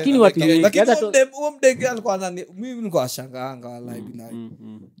Lakini watu wengi hata huo mdenge alikuwa anani mimi nilikuwa shangaanga wallahi bilahi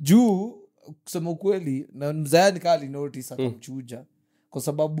juu kusema ukweli na mzee nikali notice akamchuja kwa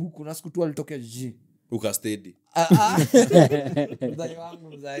sababu kuna siku tu alitokea jiji ukastedi mzee wangu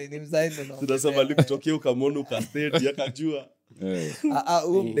ni mzee ndo tunasema alikutokea ukamwona ukastedi akajua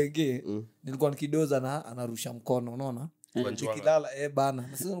huo mdenge nilikuwa nikidoza na anarusha mkono unaona nikilala bana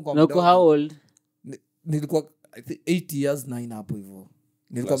sasa nilikuwa mdogo. How old? nilikuwa 8 years 9 hapo hivyo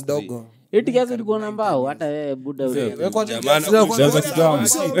nilikuwa mdogo. Eti kiasi ulikuwa na mbao hata wewe buda wewe.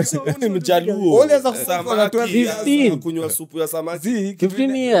 ni mjaluo Ulianza kusema 15 kunywa supu ya samaki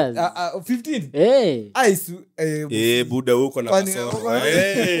 15 years. 15 buda huko na kasoro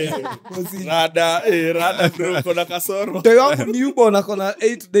rada bro uko na kasoro mtoto wangu ni ubo na kona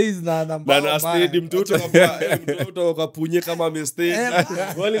 8 days na namba na steady mtoto akapunye kama amestay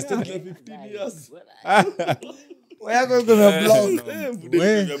wale stay 15 years wako kuna block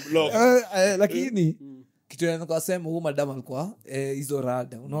lakini kitu yanakosema huyu madam alikuwa hizo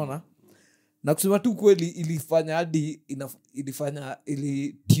rada unaona na kusema tu kweli ilifanya hadi ilifanya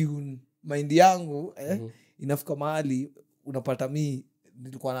ili tune mind yangu inafika mahali unapata mimi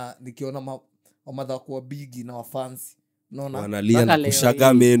nilikuwa nikiona wamadha kwa bigi na wafansi unaona wanalia na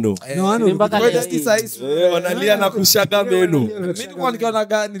kushaga meno wanalia na kushaga meno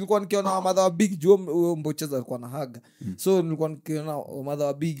nilikuwa nikiona wamadha wa big juu mbocheza alikuwa na haga so nilikuwa nikiona wamadha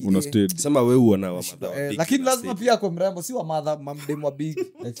wa big sema wewe uona wamadha wa big lakini lazima pia kwa mrembo si wamadha mamdemu wa big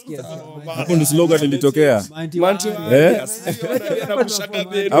hapo ndo slogan ilitokea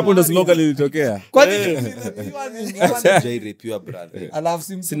hapo ndo slogan ilitokea kwani jairepiwa brother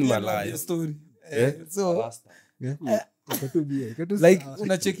alafu simalayo story so like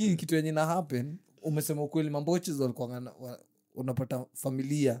unacheki kitu yenye na happen umesema ukweli mamboches walikuwa unapata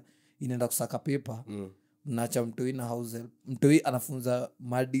familia inaenda kusaka pepa mnaacha mtoi na house help mtoi anafunza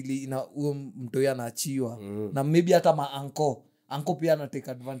maadili na huyo mtoi anaachiwa na maybe hata maanko pia ana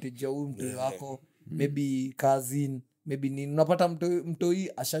take advantage ya huyo mtoi wako maybe cousin maybe ni unapata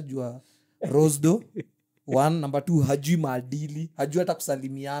mtoi ashajua rosdo one number 2 hajui maadili hajui hata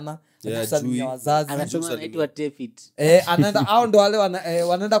kusalimiana kusalimia wazazi anasema anaitwa Tefit anaenda au ndo wale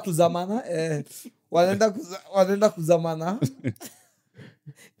wanaenda kuzamana wanaenda kuzamana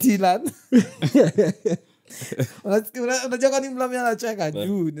Tilan unajua ni mlami anacheka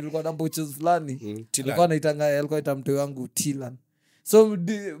juu nilikuwa na boches fulani nilikuwa naitanga alikuwa ita mtoi wangu Tilan so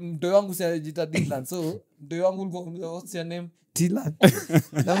mtoi wangu si anajiita Dylan so mtoi wangu ulikuwa what's your name Tilan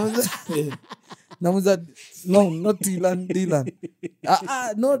namuza no not Dylan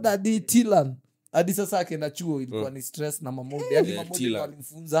no daddy Tilan hadi sasa akaenda chuo ilikuwa ni stress na mamodi hadi mamodi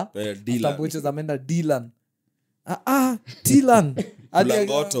walimfunza tamboche ameenda Dylan Tilan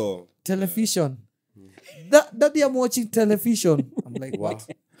Blangoto television daddy I'm watching television I'm like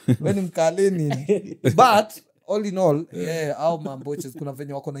what when mkaleni but all in all au mamboches kuna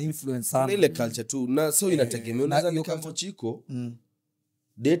venye wako na influence sana ile culture tu na so inategemea unaweza nikambo chiko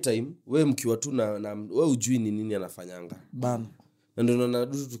daytime wewe mkiwa tu na wewe ujui ni nini anafanyanga bana na ndio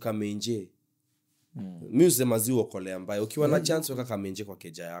nadudu tukamenje mimi usema ziwa kolea mbaya ukiwa na chance weka kamenje kwa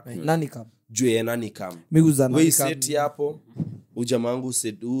keja yako nani kam juu nani kam miguza nani wewe set hapo ujamaa wangu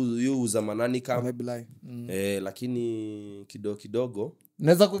set huyo uzama nani kam lakini kidogo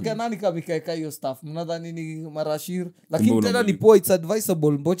naweza kuweka nani kama ikaeka hiyo staff mnadhani ni marashir lakini tena ni poa it's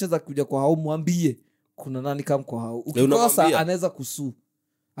advisable mbocha za kuja kwa hao mwambie kuna nani kama kwa hao ukikosa anaweza kusu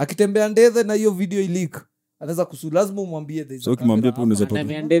akitembea ndethe na hiyo video ilik anaweza kusu lazima umwambie there is so kimwambie pia unaweza toka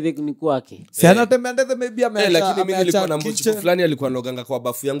na ndethe ni kwake si anatembea ndethe maybe ameacha lakini mimi nilikuwa na mbochi fulani alikuwa anoganga kwa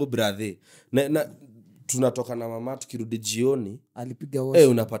bafu yangu brother na tunatoka na mama tukirudi jioni alipiga wash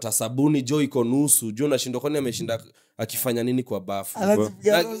unapata sabuni jo iko nusu jo unashindwa kwani ameshinda akifanya nini kwa bafu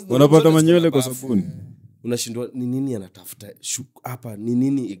unapata manywele kwa sabuni unashindwa ni nini anatafuta hapa ni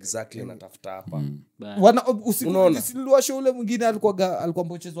nini exactly anatafuta hapa usiku shule mwingine alikuwa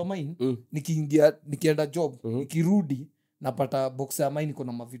mbochezwa mine nikienda job nikirudi napata box ya mine iko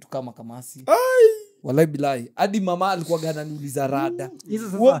na mavitu kama kamasi wallahi bilahi hadi mama alikuwa ananiuliza rada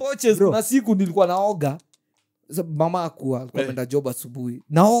huo mboches kuna siku nilikuwa naoga mama alikuwa ameenda job asubuhi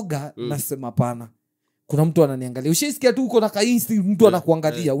naoga nasema pana kuna mtu ananiangalia ushaisikia tu uko na kainsti mtu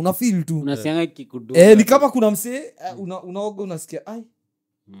anakuangalia una feel tu unasianga kikudu ni kama kuna msee unaoga unasikia ai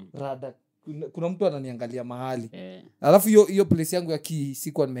rada kuna mtu ananiangalia mahali alafu hiyo place yangu ya key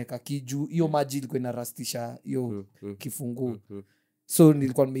sikuwa nimeweka key juu hiyo maji ilikuwa inarastisha hiyo kifunguu so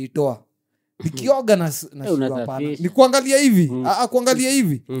nilikuwa nimeitoa nikioga na hapana unasafisha. ni kuangalia hivi kuangalia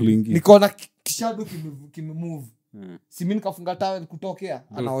hivi Kuingia. nikaona kishado kimemove simi nikafunga towel kutokea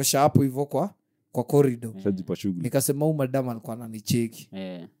anaosha hapo hivyo kwa corridor Shajipa shughuli. nikasema huyu madam alikuwa ananicheki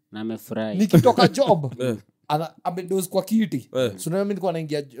na amefurahi nikitoka job amedoze kwa kiti so na mimi nilikuwa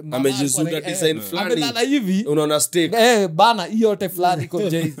naingia amejizuga design fulani amelala hivi unaona steak bana hiyo yote fulani iko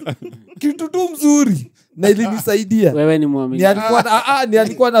jay kitu tu mzuri na ilinisaidia wewe ni ni muamini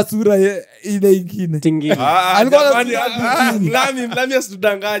alikuwa na sura ile ingine tingine alikuwa mlami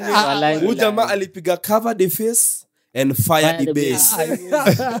asitudanganye Walai, huyu jamaa alipiga cover the face and fire the base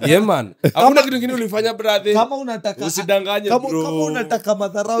yeah man hakuna kitu kingine ulifanya brother kama unataka usidanganye kama bro unataka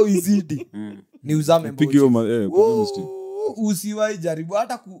madharau izidi ni uzame Pigi hiyo usiwahi jaribu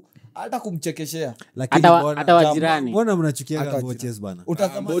hata kumchekeshea Lakini hata wajirani mbona mnachukiaga boches bana?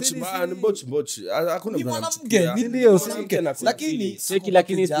 Mboch hakuna ni mtu mwanamke anamchukia. ndio lakini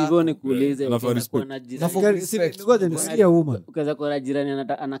lakini Steve nikuulize Anafaa ukiweza respect. kuwa na jirani Ngoja nisikie woman. ukiweza kuwa na jirani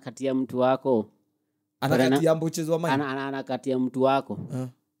anakatia mtu wako anakatia mbochezo wa mimi anakatia mtu wako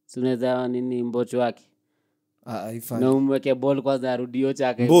si unaweza nini mbocho wake haifai na umweke ball kwanza arudio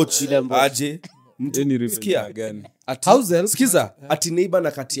chake Mboch ile mbocho. aje Sikia. gani Housel sikiza ati neighbor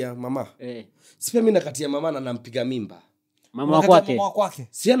nakatia mama sipia mimi nakatia mama na nampiga mimba mama wake mama kwake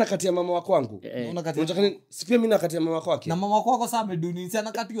si anakatia mama wako wangu unakatia unataka nini sipia mimi nakatia mama kwake na mama kwako sasa ameduni si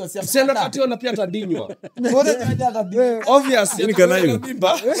anakatiwa si anakatiwa na pia atadinywa wote tunaja hata obvious Yaani kana hiyo.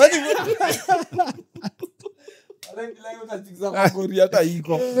 mimba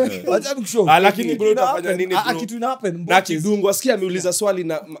lakini bro utafanya nini bro na akidungwa sikia ameuliza swali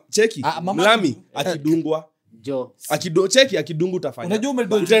na cheki mlami akidungwa cheki akidungwa utafanya Unajua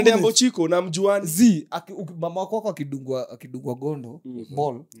umedodge utaendea bullet. mbochiko na mjuani mama wako akidungwa gondo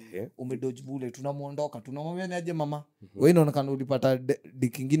ball umedodge bullet tunamuondoka tunamwambia ni aje mama wewe inaonekana ulipata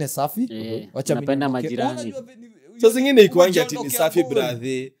dik ingine safi wacha mimi napenda niondoke. majirani. Unajua veni- saa zingine ikuangi ati ni Unajiondokea safi ball.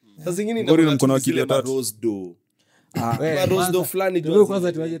 brother saa zingine Ngori na inakuwa mkono wa tu zile kile tatu. rose do Wewe, rose do fulani Wewe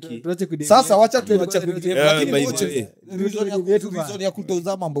kwanza tuache kudebate. sasa wacha tuache kudebate. Yeah, Lakini by the mboches, way. reason ya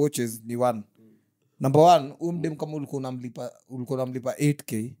kutozama mboches ni one number one umdem kama ulikuwa unamlipa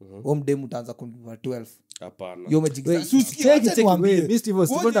 8k umdem utaanza kumlipa 12 hapana yo umejigiza Wait, Susikia, check wacha it, niwaambie. wait, Mr. Voss,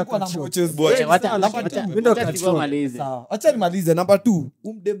 Wewe tukwenda ulikuwa na control. mboches, Wacha- wacha- Window Wacha control. malize. sawa wacha nimalize number 2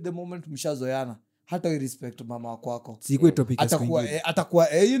 umdem the moment mshazoeana hata respect mama wako wako Sikwe topic ya siku atakuwa ingine. atakuwa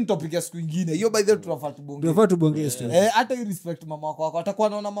hii ni topic ya siku ingine hiyo by the way tunafaa tubonge Tunafaa tubongee story. hata hii respect mama wako atakuwa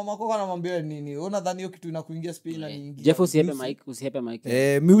anaona mama wako anamwambia nini wewe unadhani hiyo kitu inakuingia spain na niingia Jeff usihepe mic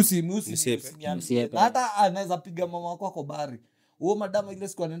miusi Usihepe. Usihepe. na hata anaweza piga mama wako ako bari huo madama ile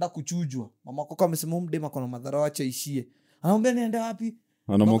siku anaenda kuchujwa mama wako amesema huyu mdema kona madhara wacha ishie anamwambia niende wapi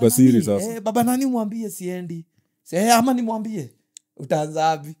anamwaga Baba siri nani? sasa Baba nani mwambie siendi ama nimwambie utaanza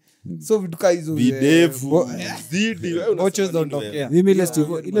wapi so vitu kaa hizo videvu zidi wewe boches unasema nini wewe? ondokea Mimi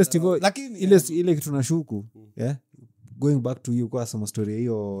ile Steve Lakini, ile kitu nashuku yeah, going back to you kwa some story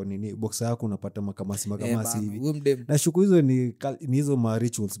hiyo nini box yako unapata makamasi hivi huyo mdem nashuku hizo ni hizo ma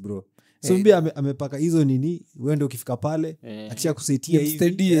rituals bro so mbi amepaka hizo nini wewe ndio ukifika pale akisha kusaitia hivi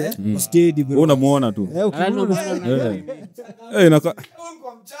Steady, steady wewe bro unamuona tu inakaa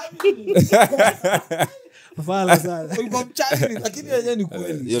fala sana ulikuwa mchani lakini yenyewe ni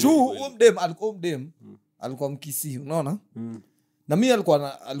kweli tu huyo mdem alikuwa mkisi unaona na mi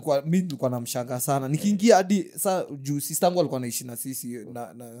nilikuwa namshanga sana nikiingia hadi saa juu sistangu alikuwa naishi na sisi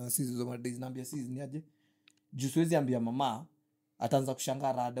na sisi zo madays naambia sisi ni aje juu siwezi ambia mama ataanza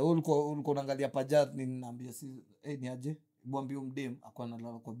kushangaa rada wewe ulikuwa unaangalia pajar nini naambia sisi ni aje mwambie mdem akwa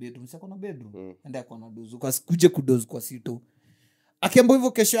analala kwa bedroom si akona bedroom ende akwa na dozu kwa kuje kudozu kwa sito akiambo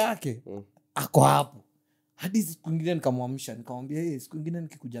hivyo kesho yake ako hapo hadi siku ingine nikamwamsha nikamwambia siku ingine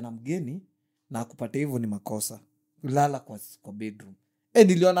nikikuja na mgeni na akupata hivyo ni makosa lala kwa bedroom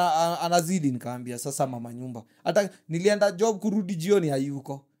niliona anazidi nikamwambia sasa mama nyumba hata nilienda job kurudi jioni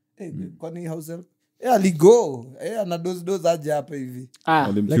hayuko kwani house help aligo ana doze aje hapa hivi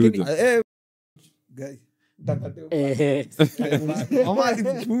alimchuja guy mama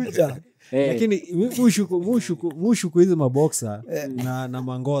alimchuja lakini mushuku hizi maboxa na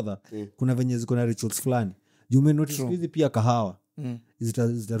mangodha kuna venye ziko na rituals fulani jumenotice hizi pia kahawa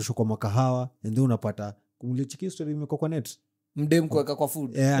zitarushwa kwa makahawa and then unapata kumlichiki story imekuwa kwa net mdem kuweka kwa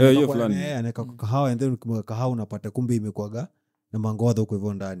food hiyo fulani. anaweka kwa kahawa and then ukimweka kahawa unapata kumbe imekuwaga na mangodha huko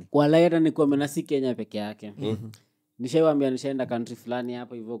hivyo ndani walaeta nikuwa mena si Kenya peke yake nishaiwambia nishaenda country fulani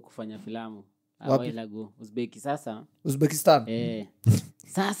hapo hivyo kufanya filamu awailago Uzbekistan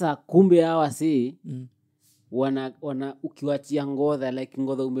sasa kumbe hawa si wana ukiwachia ngodha like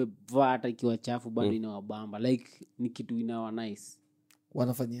ngodha umevaa hata ikiwa chafu bado inawabamba like ni kitu inawa nice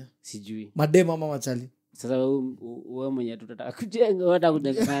wanafanyia sijui madem ama machali sasa wewe mwenye tutataka kujenga wata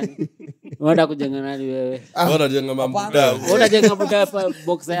kujenga nani wata kujenga nani wewe wanajenga mambuda utajenga buda hapa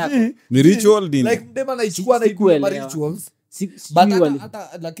box yako ni ritual din like dem anaichukua na Sikuelewa. rituals sijui but wali hata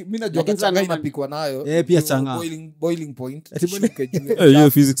like mimi najua Lakini changa sana- inapikwa nayo Pia ndio changa. boiling point Ati mbona- ishuke juu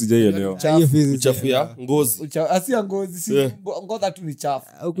hiyo physics sijaielewa Hiyo physics. uchafu ya ngozi asia ngozi si ngodha tu ni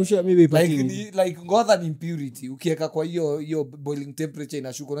chafu Ukushua maybe like ipati- like ngodha ni impurity ukiweka kwa hiyo boiling temperature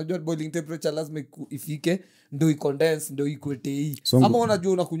inashuka unajua boiling temperature lazima ifike ndo icondense ndo ikue tei Songo. ama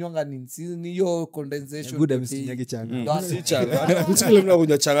unajua unakunywanga nini si ni hiyo condensation Buda ndio tei. msinyagi changa. Ndo si changa kusikile mna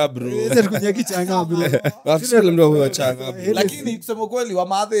kunywa changa bro Sasa tukunyagi changa bro. kusikile mna kunywa changa bro lakini kusema kweli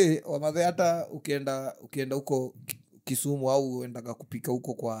wamadhe hata ukienda huko Kisumu au uendaga kupika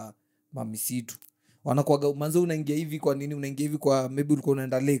huko kwa mamisitu wanakuaga manzo unaingia hivi kwa nini unaingia hivi kwa maybe ulikuwa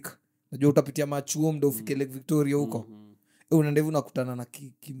unaenda lake unajua utapitia machuo ndo ufike Lake Victoria huko unaenda hivi unakutana na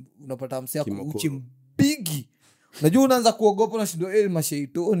unapata msea uchi mbigi unajua unaanza kuogopa unashindwa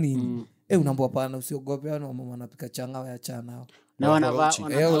mashaitoni unaambia hapana usiogope hao mama anapika changa ya chana na wanavaa uchi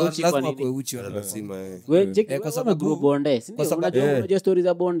kwa lazima nini kwa uchi lazima wewe cheki kwa kwa sababu- sababu bonde si kwa sababu- unajua stories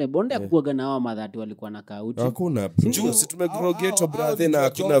za bonde hakuaga na hao madhati walikuwa na kauti hakuna juu si tumegrogeto brother na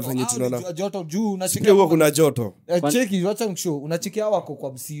hakuna venye tunaona joto juu sikia huko kuna joto cheki wacha mshow unachikia wako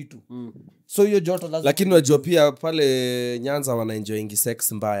kwa msitu so hiyo joto lazima lakini unajua pia pale Nyanza wanaenjoyingi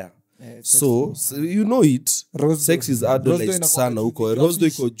sex mbaya so you know it sex is adolescent inakuwa sana juu, huko juu Rosdo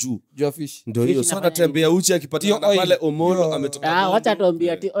fish. iko juu jua fish ndio hiyo Fish so inafanya anatembea uchi akipatikana Hiyo oil. pale Omolo Hiyo- ametoka wacha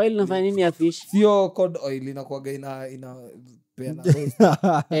tuambie ati oil nafanya nini ya fish sio cod oil inakuwaga ina peana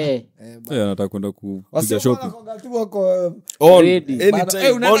anataka kwenda kupiga shopping on Ready.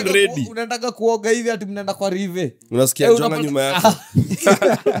 anytime on ready unaendaga kuoga hivi ati mnaenda kwa rive unasikia jonga unapata- nyuma yako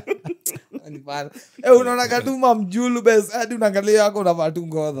unaonaga tu mamjulu bes hadi unaangalia yako unavaa tu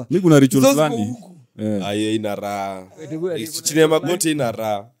ngodha mi kuna ritual Those fulani huku. aye ina raha chini ya magoti ina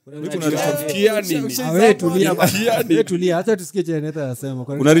raha tunafikia nini Wewe tulia bana. Tunafikia nini? Wewe tulia hata tusikie chenye Neta anasema.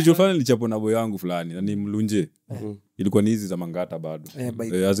 Kwa kuna ritual fulani nilichapo na boy yangu fulani na ni mlunje ilikuwa ni hizi za mangata bado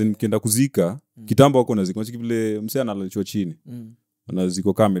as in mkienda kuzika kitambo wako nazika unachiki vile msee analalishwa chini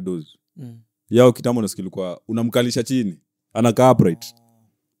anaziko kama medozi yao kitambo nasikia ilikuwa unamkalisha chini anakaa upright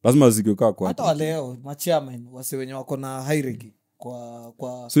lazima azikwe kaa kwa hata waleo machairman wase wenye wako na hierarchy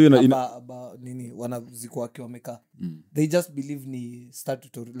kwa So ina- nini wanazikuwa wakiwa wamekaa they just believe ni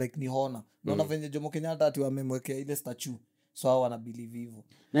statutory like ni honor naona venye Jomo Kenyatta ati wamemwekea ile statue so hao wana believe hivyo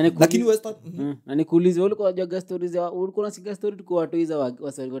lakini western na nikuulize ulikuwa unajua stories za ulikuwa unasikia story tuko watu hizo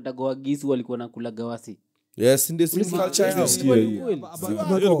wasalitaka wagisu walikuwa nakula gawasi yes ndio si culture yao Hiyo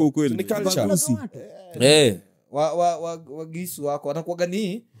ni ukweli. ni culture wagisu wako wanakuaga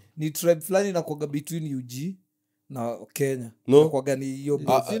ni tribe fulani inakuaga between UG na Kenya No. inakuaga ni hiyo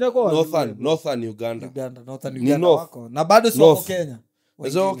northern Uganda Northern Ni Uganda north. wako na bado sio North. Kenya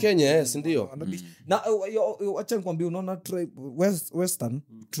Zo Kenya yes ndio na wacha nikwambia unaona tribe western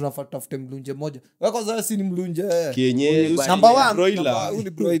tunafaa tutafute mlunje moja wewe kwanza si ni mlunje kienyeji number 1 broiler ni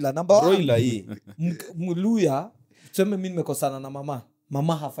broiler number 1 broiler hii mluya tuseme mimi nimekosana na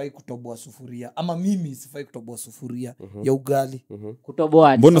mama hafai kutoboa sufuria ama mimi sifai kutoboa sufuria ya ugali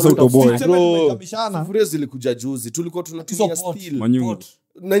kutoboa mbona sasa utoboe Tuseme Bro, tumekamishana. sufuria zilikuja juzi tulikuwa tunatumia Hizo pot. steel Manyungu.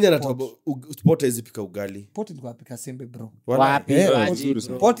 nani anatoboa pot hizi pika ugali Pot ilikuwa inapika sembe bro wapi wapi, nzuri bro?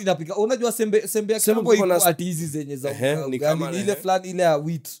 sana. pot inapika unajua sembe ya Sembe kitambo kulikuwa na- ilikuwa ati hizi zenye za Ehe, ugali, ni kama- ni ile fulani ile ya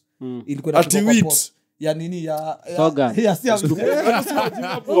wheat ilikuwa Ati inapikwa kwa wheat? pot. Ya nini ya Soga. ya si ya soga. Ya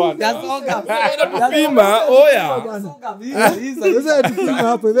soga. pima oya Sasa tupima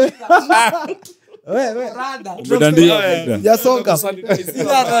hapo hivi. Wewe Umedandia. ya soga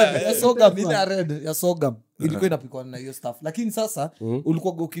ya soga mimi ya red ya soga ilikuwa inapikwa na hiyo stuff lakini sasa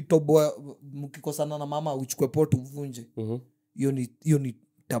ulikuwa ukitoboa mkikosana na mama uchukue pot uvunje hiyo ni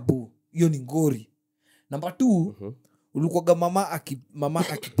tabu hiyo ni ngori namba 2 ulikuwa mama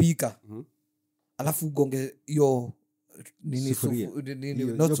akipika alafu ugonge hiyo nini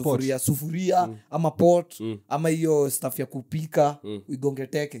sufuria ama pot ama hiyo stuff ya kupika uigonge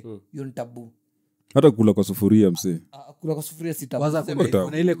teke hiyo ni tabu hata kula kwa sufuria msee kula kwa sufuria si tabu kwanza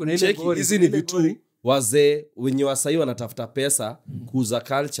kuna ile cheki gori. hizi ni vitu wazee wenye wasahii wanatafuta pesa kuuza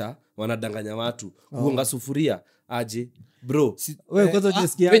culture wanadanganya watu kugonga sufuria aje bro Wewe kwanza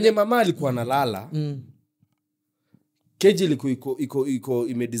unasikia penye mama alikuwa analala keji ilikuwa iko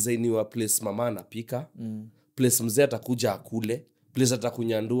imedesigniwa place mama anapika place mzee atakuja akule place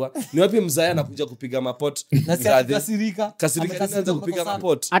atakunyandua ni wapi mzee anakuja kupiga mapot kasirika anaanza kupiga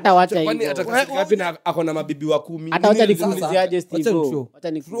mapot hata wacha kwani hivyo atakasirika wapi na ako na mabibi wa 10 hata wacha Nini sasa? nikuulize aje Wacha Steve nishow. wacha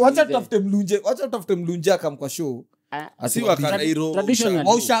wacha nikuulize tutafute mlunje akam kwa show Si wa Kanairo, traditional.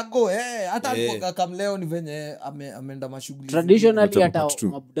 Maushago hata alikuwa kamleo ni venye ameenda mashughuli Traditionally hata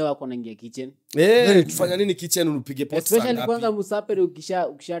mabuda wako naingia kitchen. Tufanya nini kitchen unipige pot sana. Especially kwanza musapere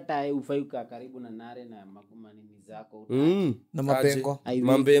ukishatai ufayuka karibu na nare na makumani zako. na mapengo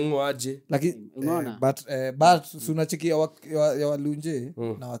Mambengo aje. lakini unaona? but unachikia ya walunje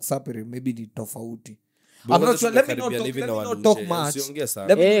na WhatsApp maybe ni tofauti. I'm not sure. Let me not talk much.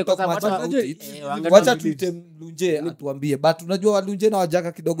 Wacha tuite mlunje atuambie, but unajua walunje na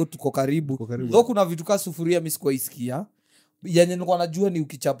wajaka kidogo tuko karibu. Though kuna vitu kama sufuria mimi sikuisikia. Yenye nilikuwa najua ni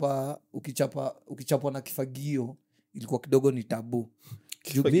ukichapa na kifagio ilikuwa kidogo ni tabu.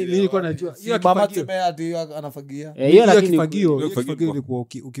 Mimi nilikuwa najua hiyo mama tumea ati anafagia. Hiyo lakini kifagio ilikuwa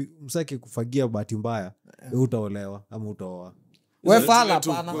msaki kufagia bahati mbaya utaolewa ama utaoa. Wewe fala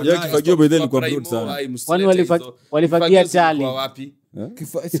pana. Ya kifagio by then ilikuwa broad sana. Kwani walifagia chali. Wapi?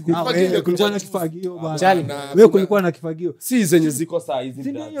 Kulikuwa na kifagio bana. Chali. Wewe kulikuwa na kifagio. Si zenye ziko saa hizi.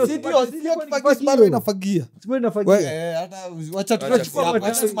 Sio kifagio bado inafagia. Sio inafagia. Hata wacha tuchukue hapo.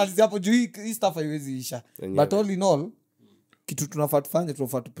 Wacha tumalizie hapo juu hii stuff haiwezi isha. But all in all kitu tunafaa tufanye,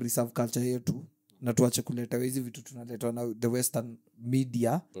 tunafaa tu preserve culture yetu na tuache kuleta hizi vitu tunaletwa na the western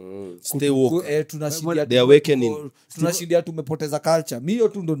media. Stay woke. Tunashindia tumepoteza culture. Mimi hiyo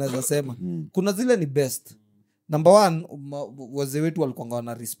tu ndo naweza sema. Kuna zile ni best. Number one, wazee wetu walikuwa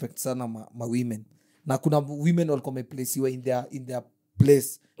wana respect sana ma women. Na kuna women walikuwa wameplacewa in their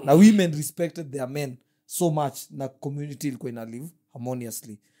place. Na women respected their men so much na community ilikuwa ina live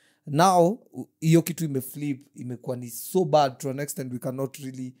harmoniously. Now hiyo kitu imeflip, imekuwa ni so bad to an extent we cannot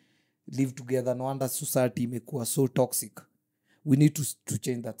really live together. No wonder society imekuwa so toxic. We need to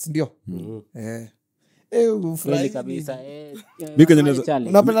change that. Ndio. Kweli kabisa.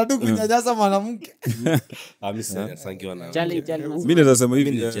 Unapenda tu kunyanyasa mwanamke. Mimi naweza sema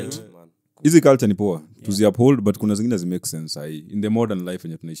hivi, hizi culture ni poa tuzi uphold, but kuna zingine zi make sense sahi in the modern life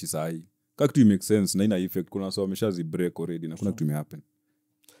yenye tunaishi sahi. Kama kitu make sense na ina effect, kuna sawa wameshazi break already na kuna kitu ime happen.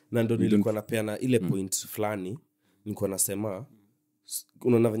 Na ndo nilikuwa napeana ile point fulani, nilikuwa nasema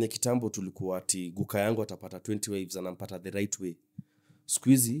unaona venye kitambo tulikuwa ati guka yangu atapata 20 waves anampata the right way. Siku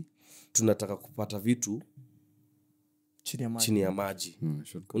hizi tunataka kupata vitu chini ya maji.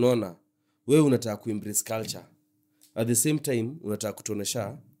 Unaona, wewe unataka kuembrace culture, at the same time unataka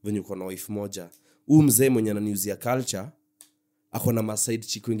kutonesha venye uko na wife moja. Huyu mzee mwenye ananiuzia culture ako na maside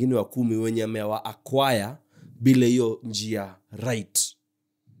chick wengine wa 10 wenye amewa acquire bila hiyo njia right.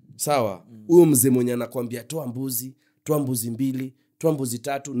 Sawa, huyo mzee mwenye anakuambia toa mbuzi 2, toa mbuzi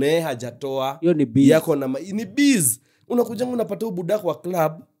 3 na yeye hajatoa. Hiyo ni biz. Yako na ni biz. Unakuja unapata ubudako wa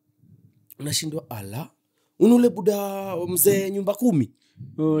club, unashindwa ala. Unule buda mzee nyumba 10.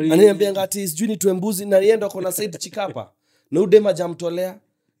 Ananiambia ngati sijui ni toe mbuzi na yeye ndo akona side chikapa. Na udema jamtolea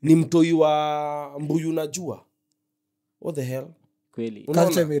ni mtoi wa mbuyu unajua. What the hell? Kweli.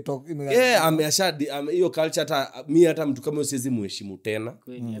 Culture imetoka. Ameashadi hiyo culture hata mtu kama usiwezi muheshimu tena.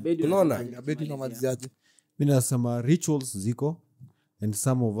 Unaona? Abedi na maziaje. Mimi nasema rituals ziko and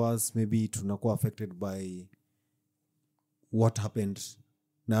some of us maybe tunakuwa affected by what happened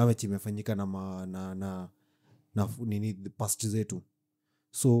na amechi imefanyika na nini the past zetu.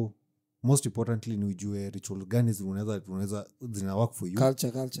 So most importantly ni ujue ritual gani zinaweza zina work for you.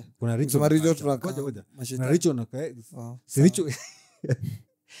 Culture. Kuna ritual na ritual na ritual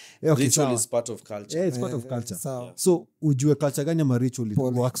Ritual is part of culture. Yeah, it's part of culture. So ujue culture gani ama ritual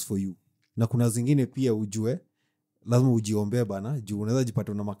works for you. Na kuna zingine pia ujue lazima ujiombee bana, juu unaweza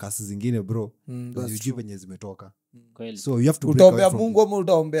jipata na makasi zingine bro. Ujue penye zimetoka. Kweli. So you have to utaombea Mungu ama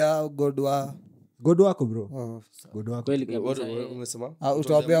utaombea God wako bro. God wako. Kweli kabisa. Umesema?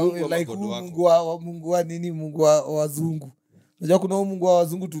 Utaombea like Mungu wa nini, Mungu wa wazungu. Unajua kuna Mungu wa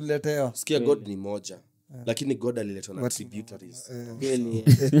wazungu tuliletewa. Sikia God ni moja. Lakini God aliletwa na tributaries. Kweli.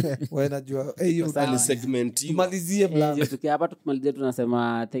 Wewe najua hiyo ni segment hiyo. Tumalizie bla. Tukiwa hapa tukimalizia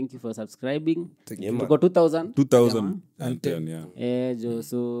tunasema thank you for subscribing. Yeah, tuko 2010 yeah.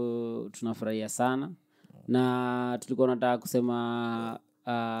 So tunafurahia sana na tulikuwa tunataka kusema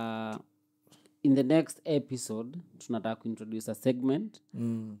in the next episode tunataka kuintroduce a segment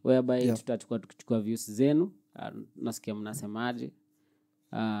whereby tutachukua views zenu. Nasikia mnasemaje.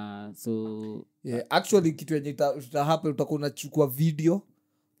 Actually kitu yenye happen utakuwa unachukua video,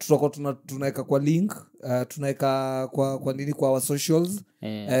 tutakuwa tunaweka kwa link, tunaweka kwa nini kwa our socials.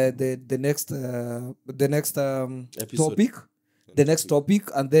 The next topic the next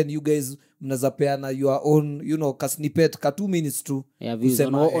topic and then you guys mnazapeana your own kasnippet ka 2 minutes tu Yeah, views on,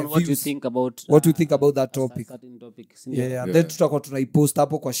 kusema, on what you views. think about What you think about that topic. certain topic, si ndio? Yeah. Then tutakuwa tunaipost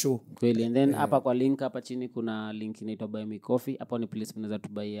hapo kwa show. Kweli. And then hapa kwa link hapa chini kuna link inaitwa buy me coffee. Hapo ni place mnaweza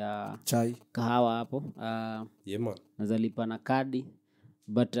tubaia Chai. kahawa hapo. Yeah, man. Naweza lipa na kadi.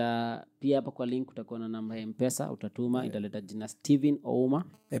 But pia hapa kwa link utakuwa na namba ya M-Pesa, utatuma, italeta jina Steven Ouma.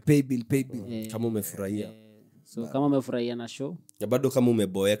 Pay bill. Kama umefurahia So kama umefurahia na show na bado kama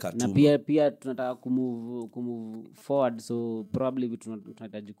umeboeka na tu pia tunataka kumove forward, so probably vitu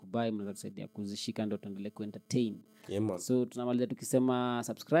tunahitaji kubuy, mnaweza tusaidia kuzishika ndio tuendelee kuentertain. Yeah, man. So tunamaliza tukisema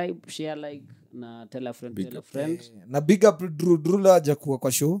subscribe, share, like na tell a friend. Na big up Drew haja kuwa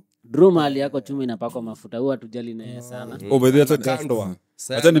kwa show. Drew mali yako chuma inapakwa mafuta, huwa tujali na yeye sana. By the way, Kando.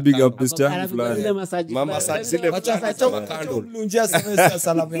 acha ni big up best yangu Alafu fulani. ile massage Mama fulani. zile Acha mlunjia sana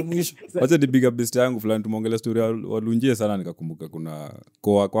salamu ya mwisho. Acha ni big up best yangu fulani, tumeongelea story ya walunjie sana, nikakumbuka kuna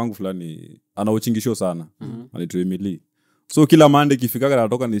koa kwangu fulani ana uchingisho sana. Anaitwa Emily. So kila Monday ikifika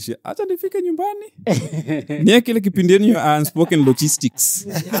anatoka nishi acha nifike nyumbani. Ni kile kipindi yenu ya unspoken logistics.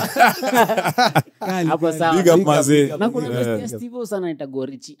 Hapo sawa. Big up mazee. Na kuna best Steve sana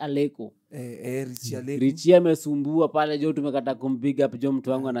itagorichi Aleko. Richie Aleko. Richie amesumbua pale jo, tumekata kumpiga up jo, mtu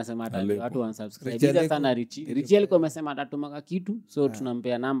wangu anasema watu wansubscribe. Big sana Richie. Richie alikuwa amesema atatumaka kitu, so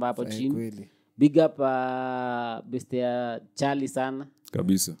tunampea namba hapo chini. Kweli. Big up best ya Charlie sana.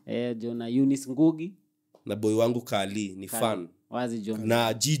 Kabisa. Jo na Eunice Ngugi na boy wangu Kali ni fan wazi jo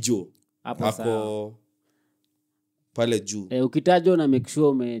na Jijo hapo pale juu. Ukitajwa na make sure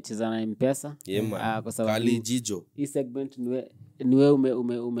umecheza na M-Pesa. Yeah, man. Kwa sababu Kali Jijo hii segment niwe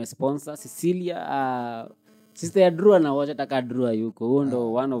ume sponsor Cecilia, sister ya Drew na wacha taka Drew yuko huo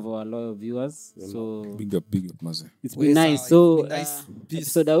ndo one of our loyal viewers. So Big up mazee. it's been nice. So Peace.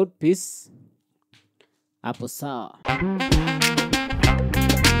 episode out, peace hapo sawa.